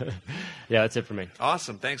 Yeah, that's it for me.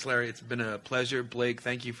 Awesome. Thanks, Larry. It's been a pleasure. Blake,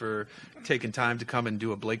 thank you for taking time to come and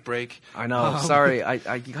do a Blake break. I know. Sorry.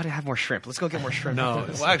 You got to have more shrimp. Let's go get more shrimp. No.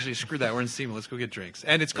 Well, actually, screw that. We're in SEMA. Let's go get drinks.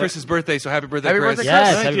 And it's Chris's birthday, so happy birthday, Happy Chris. birthday,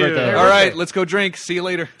 Yes, Chris. happy birthday. All right, let's go drink. See you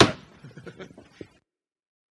later.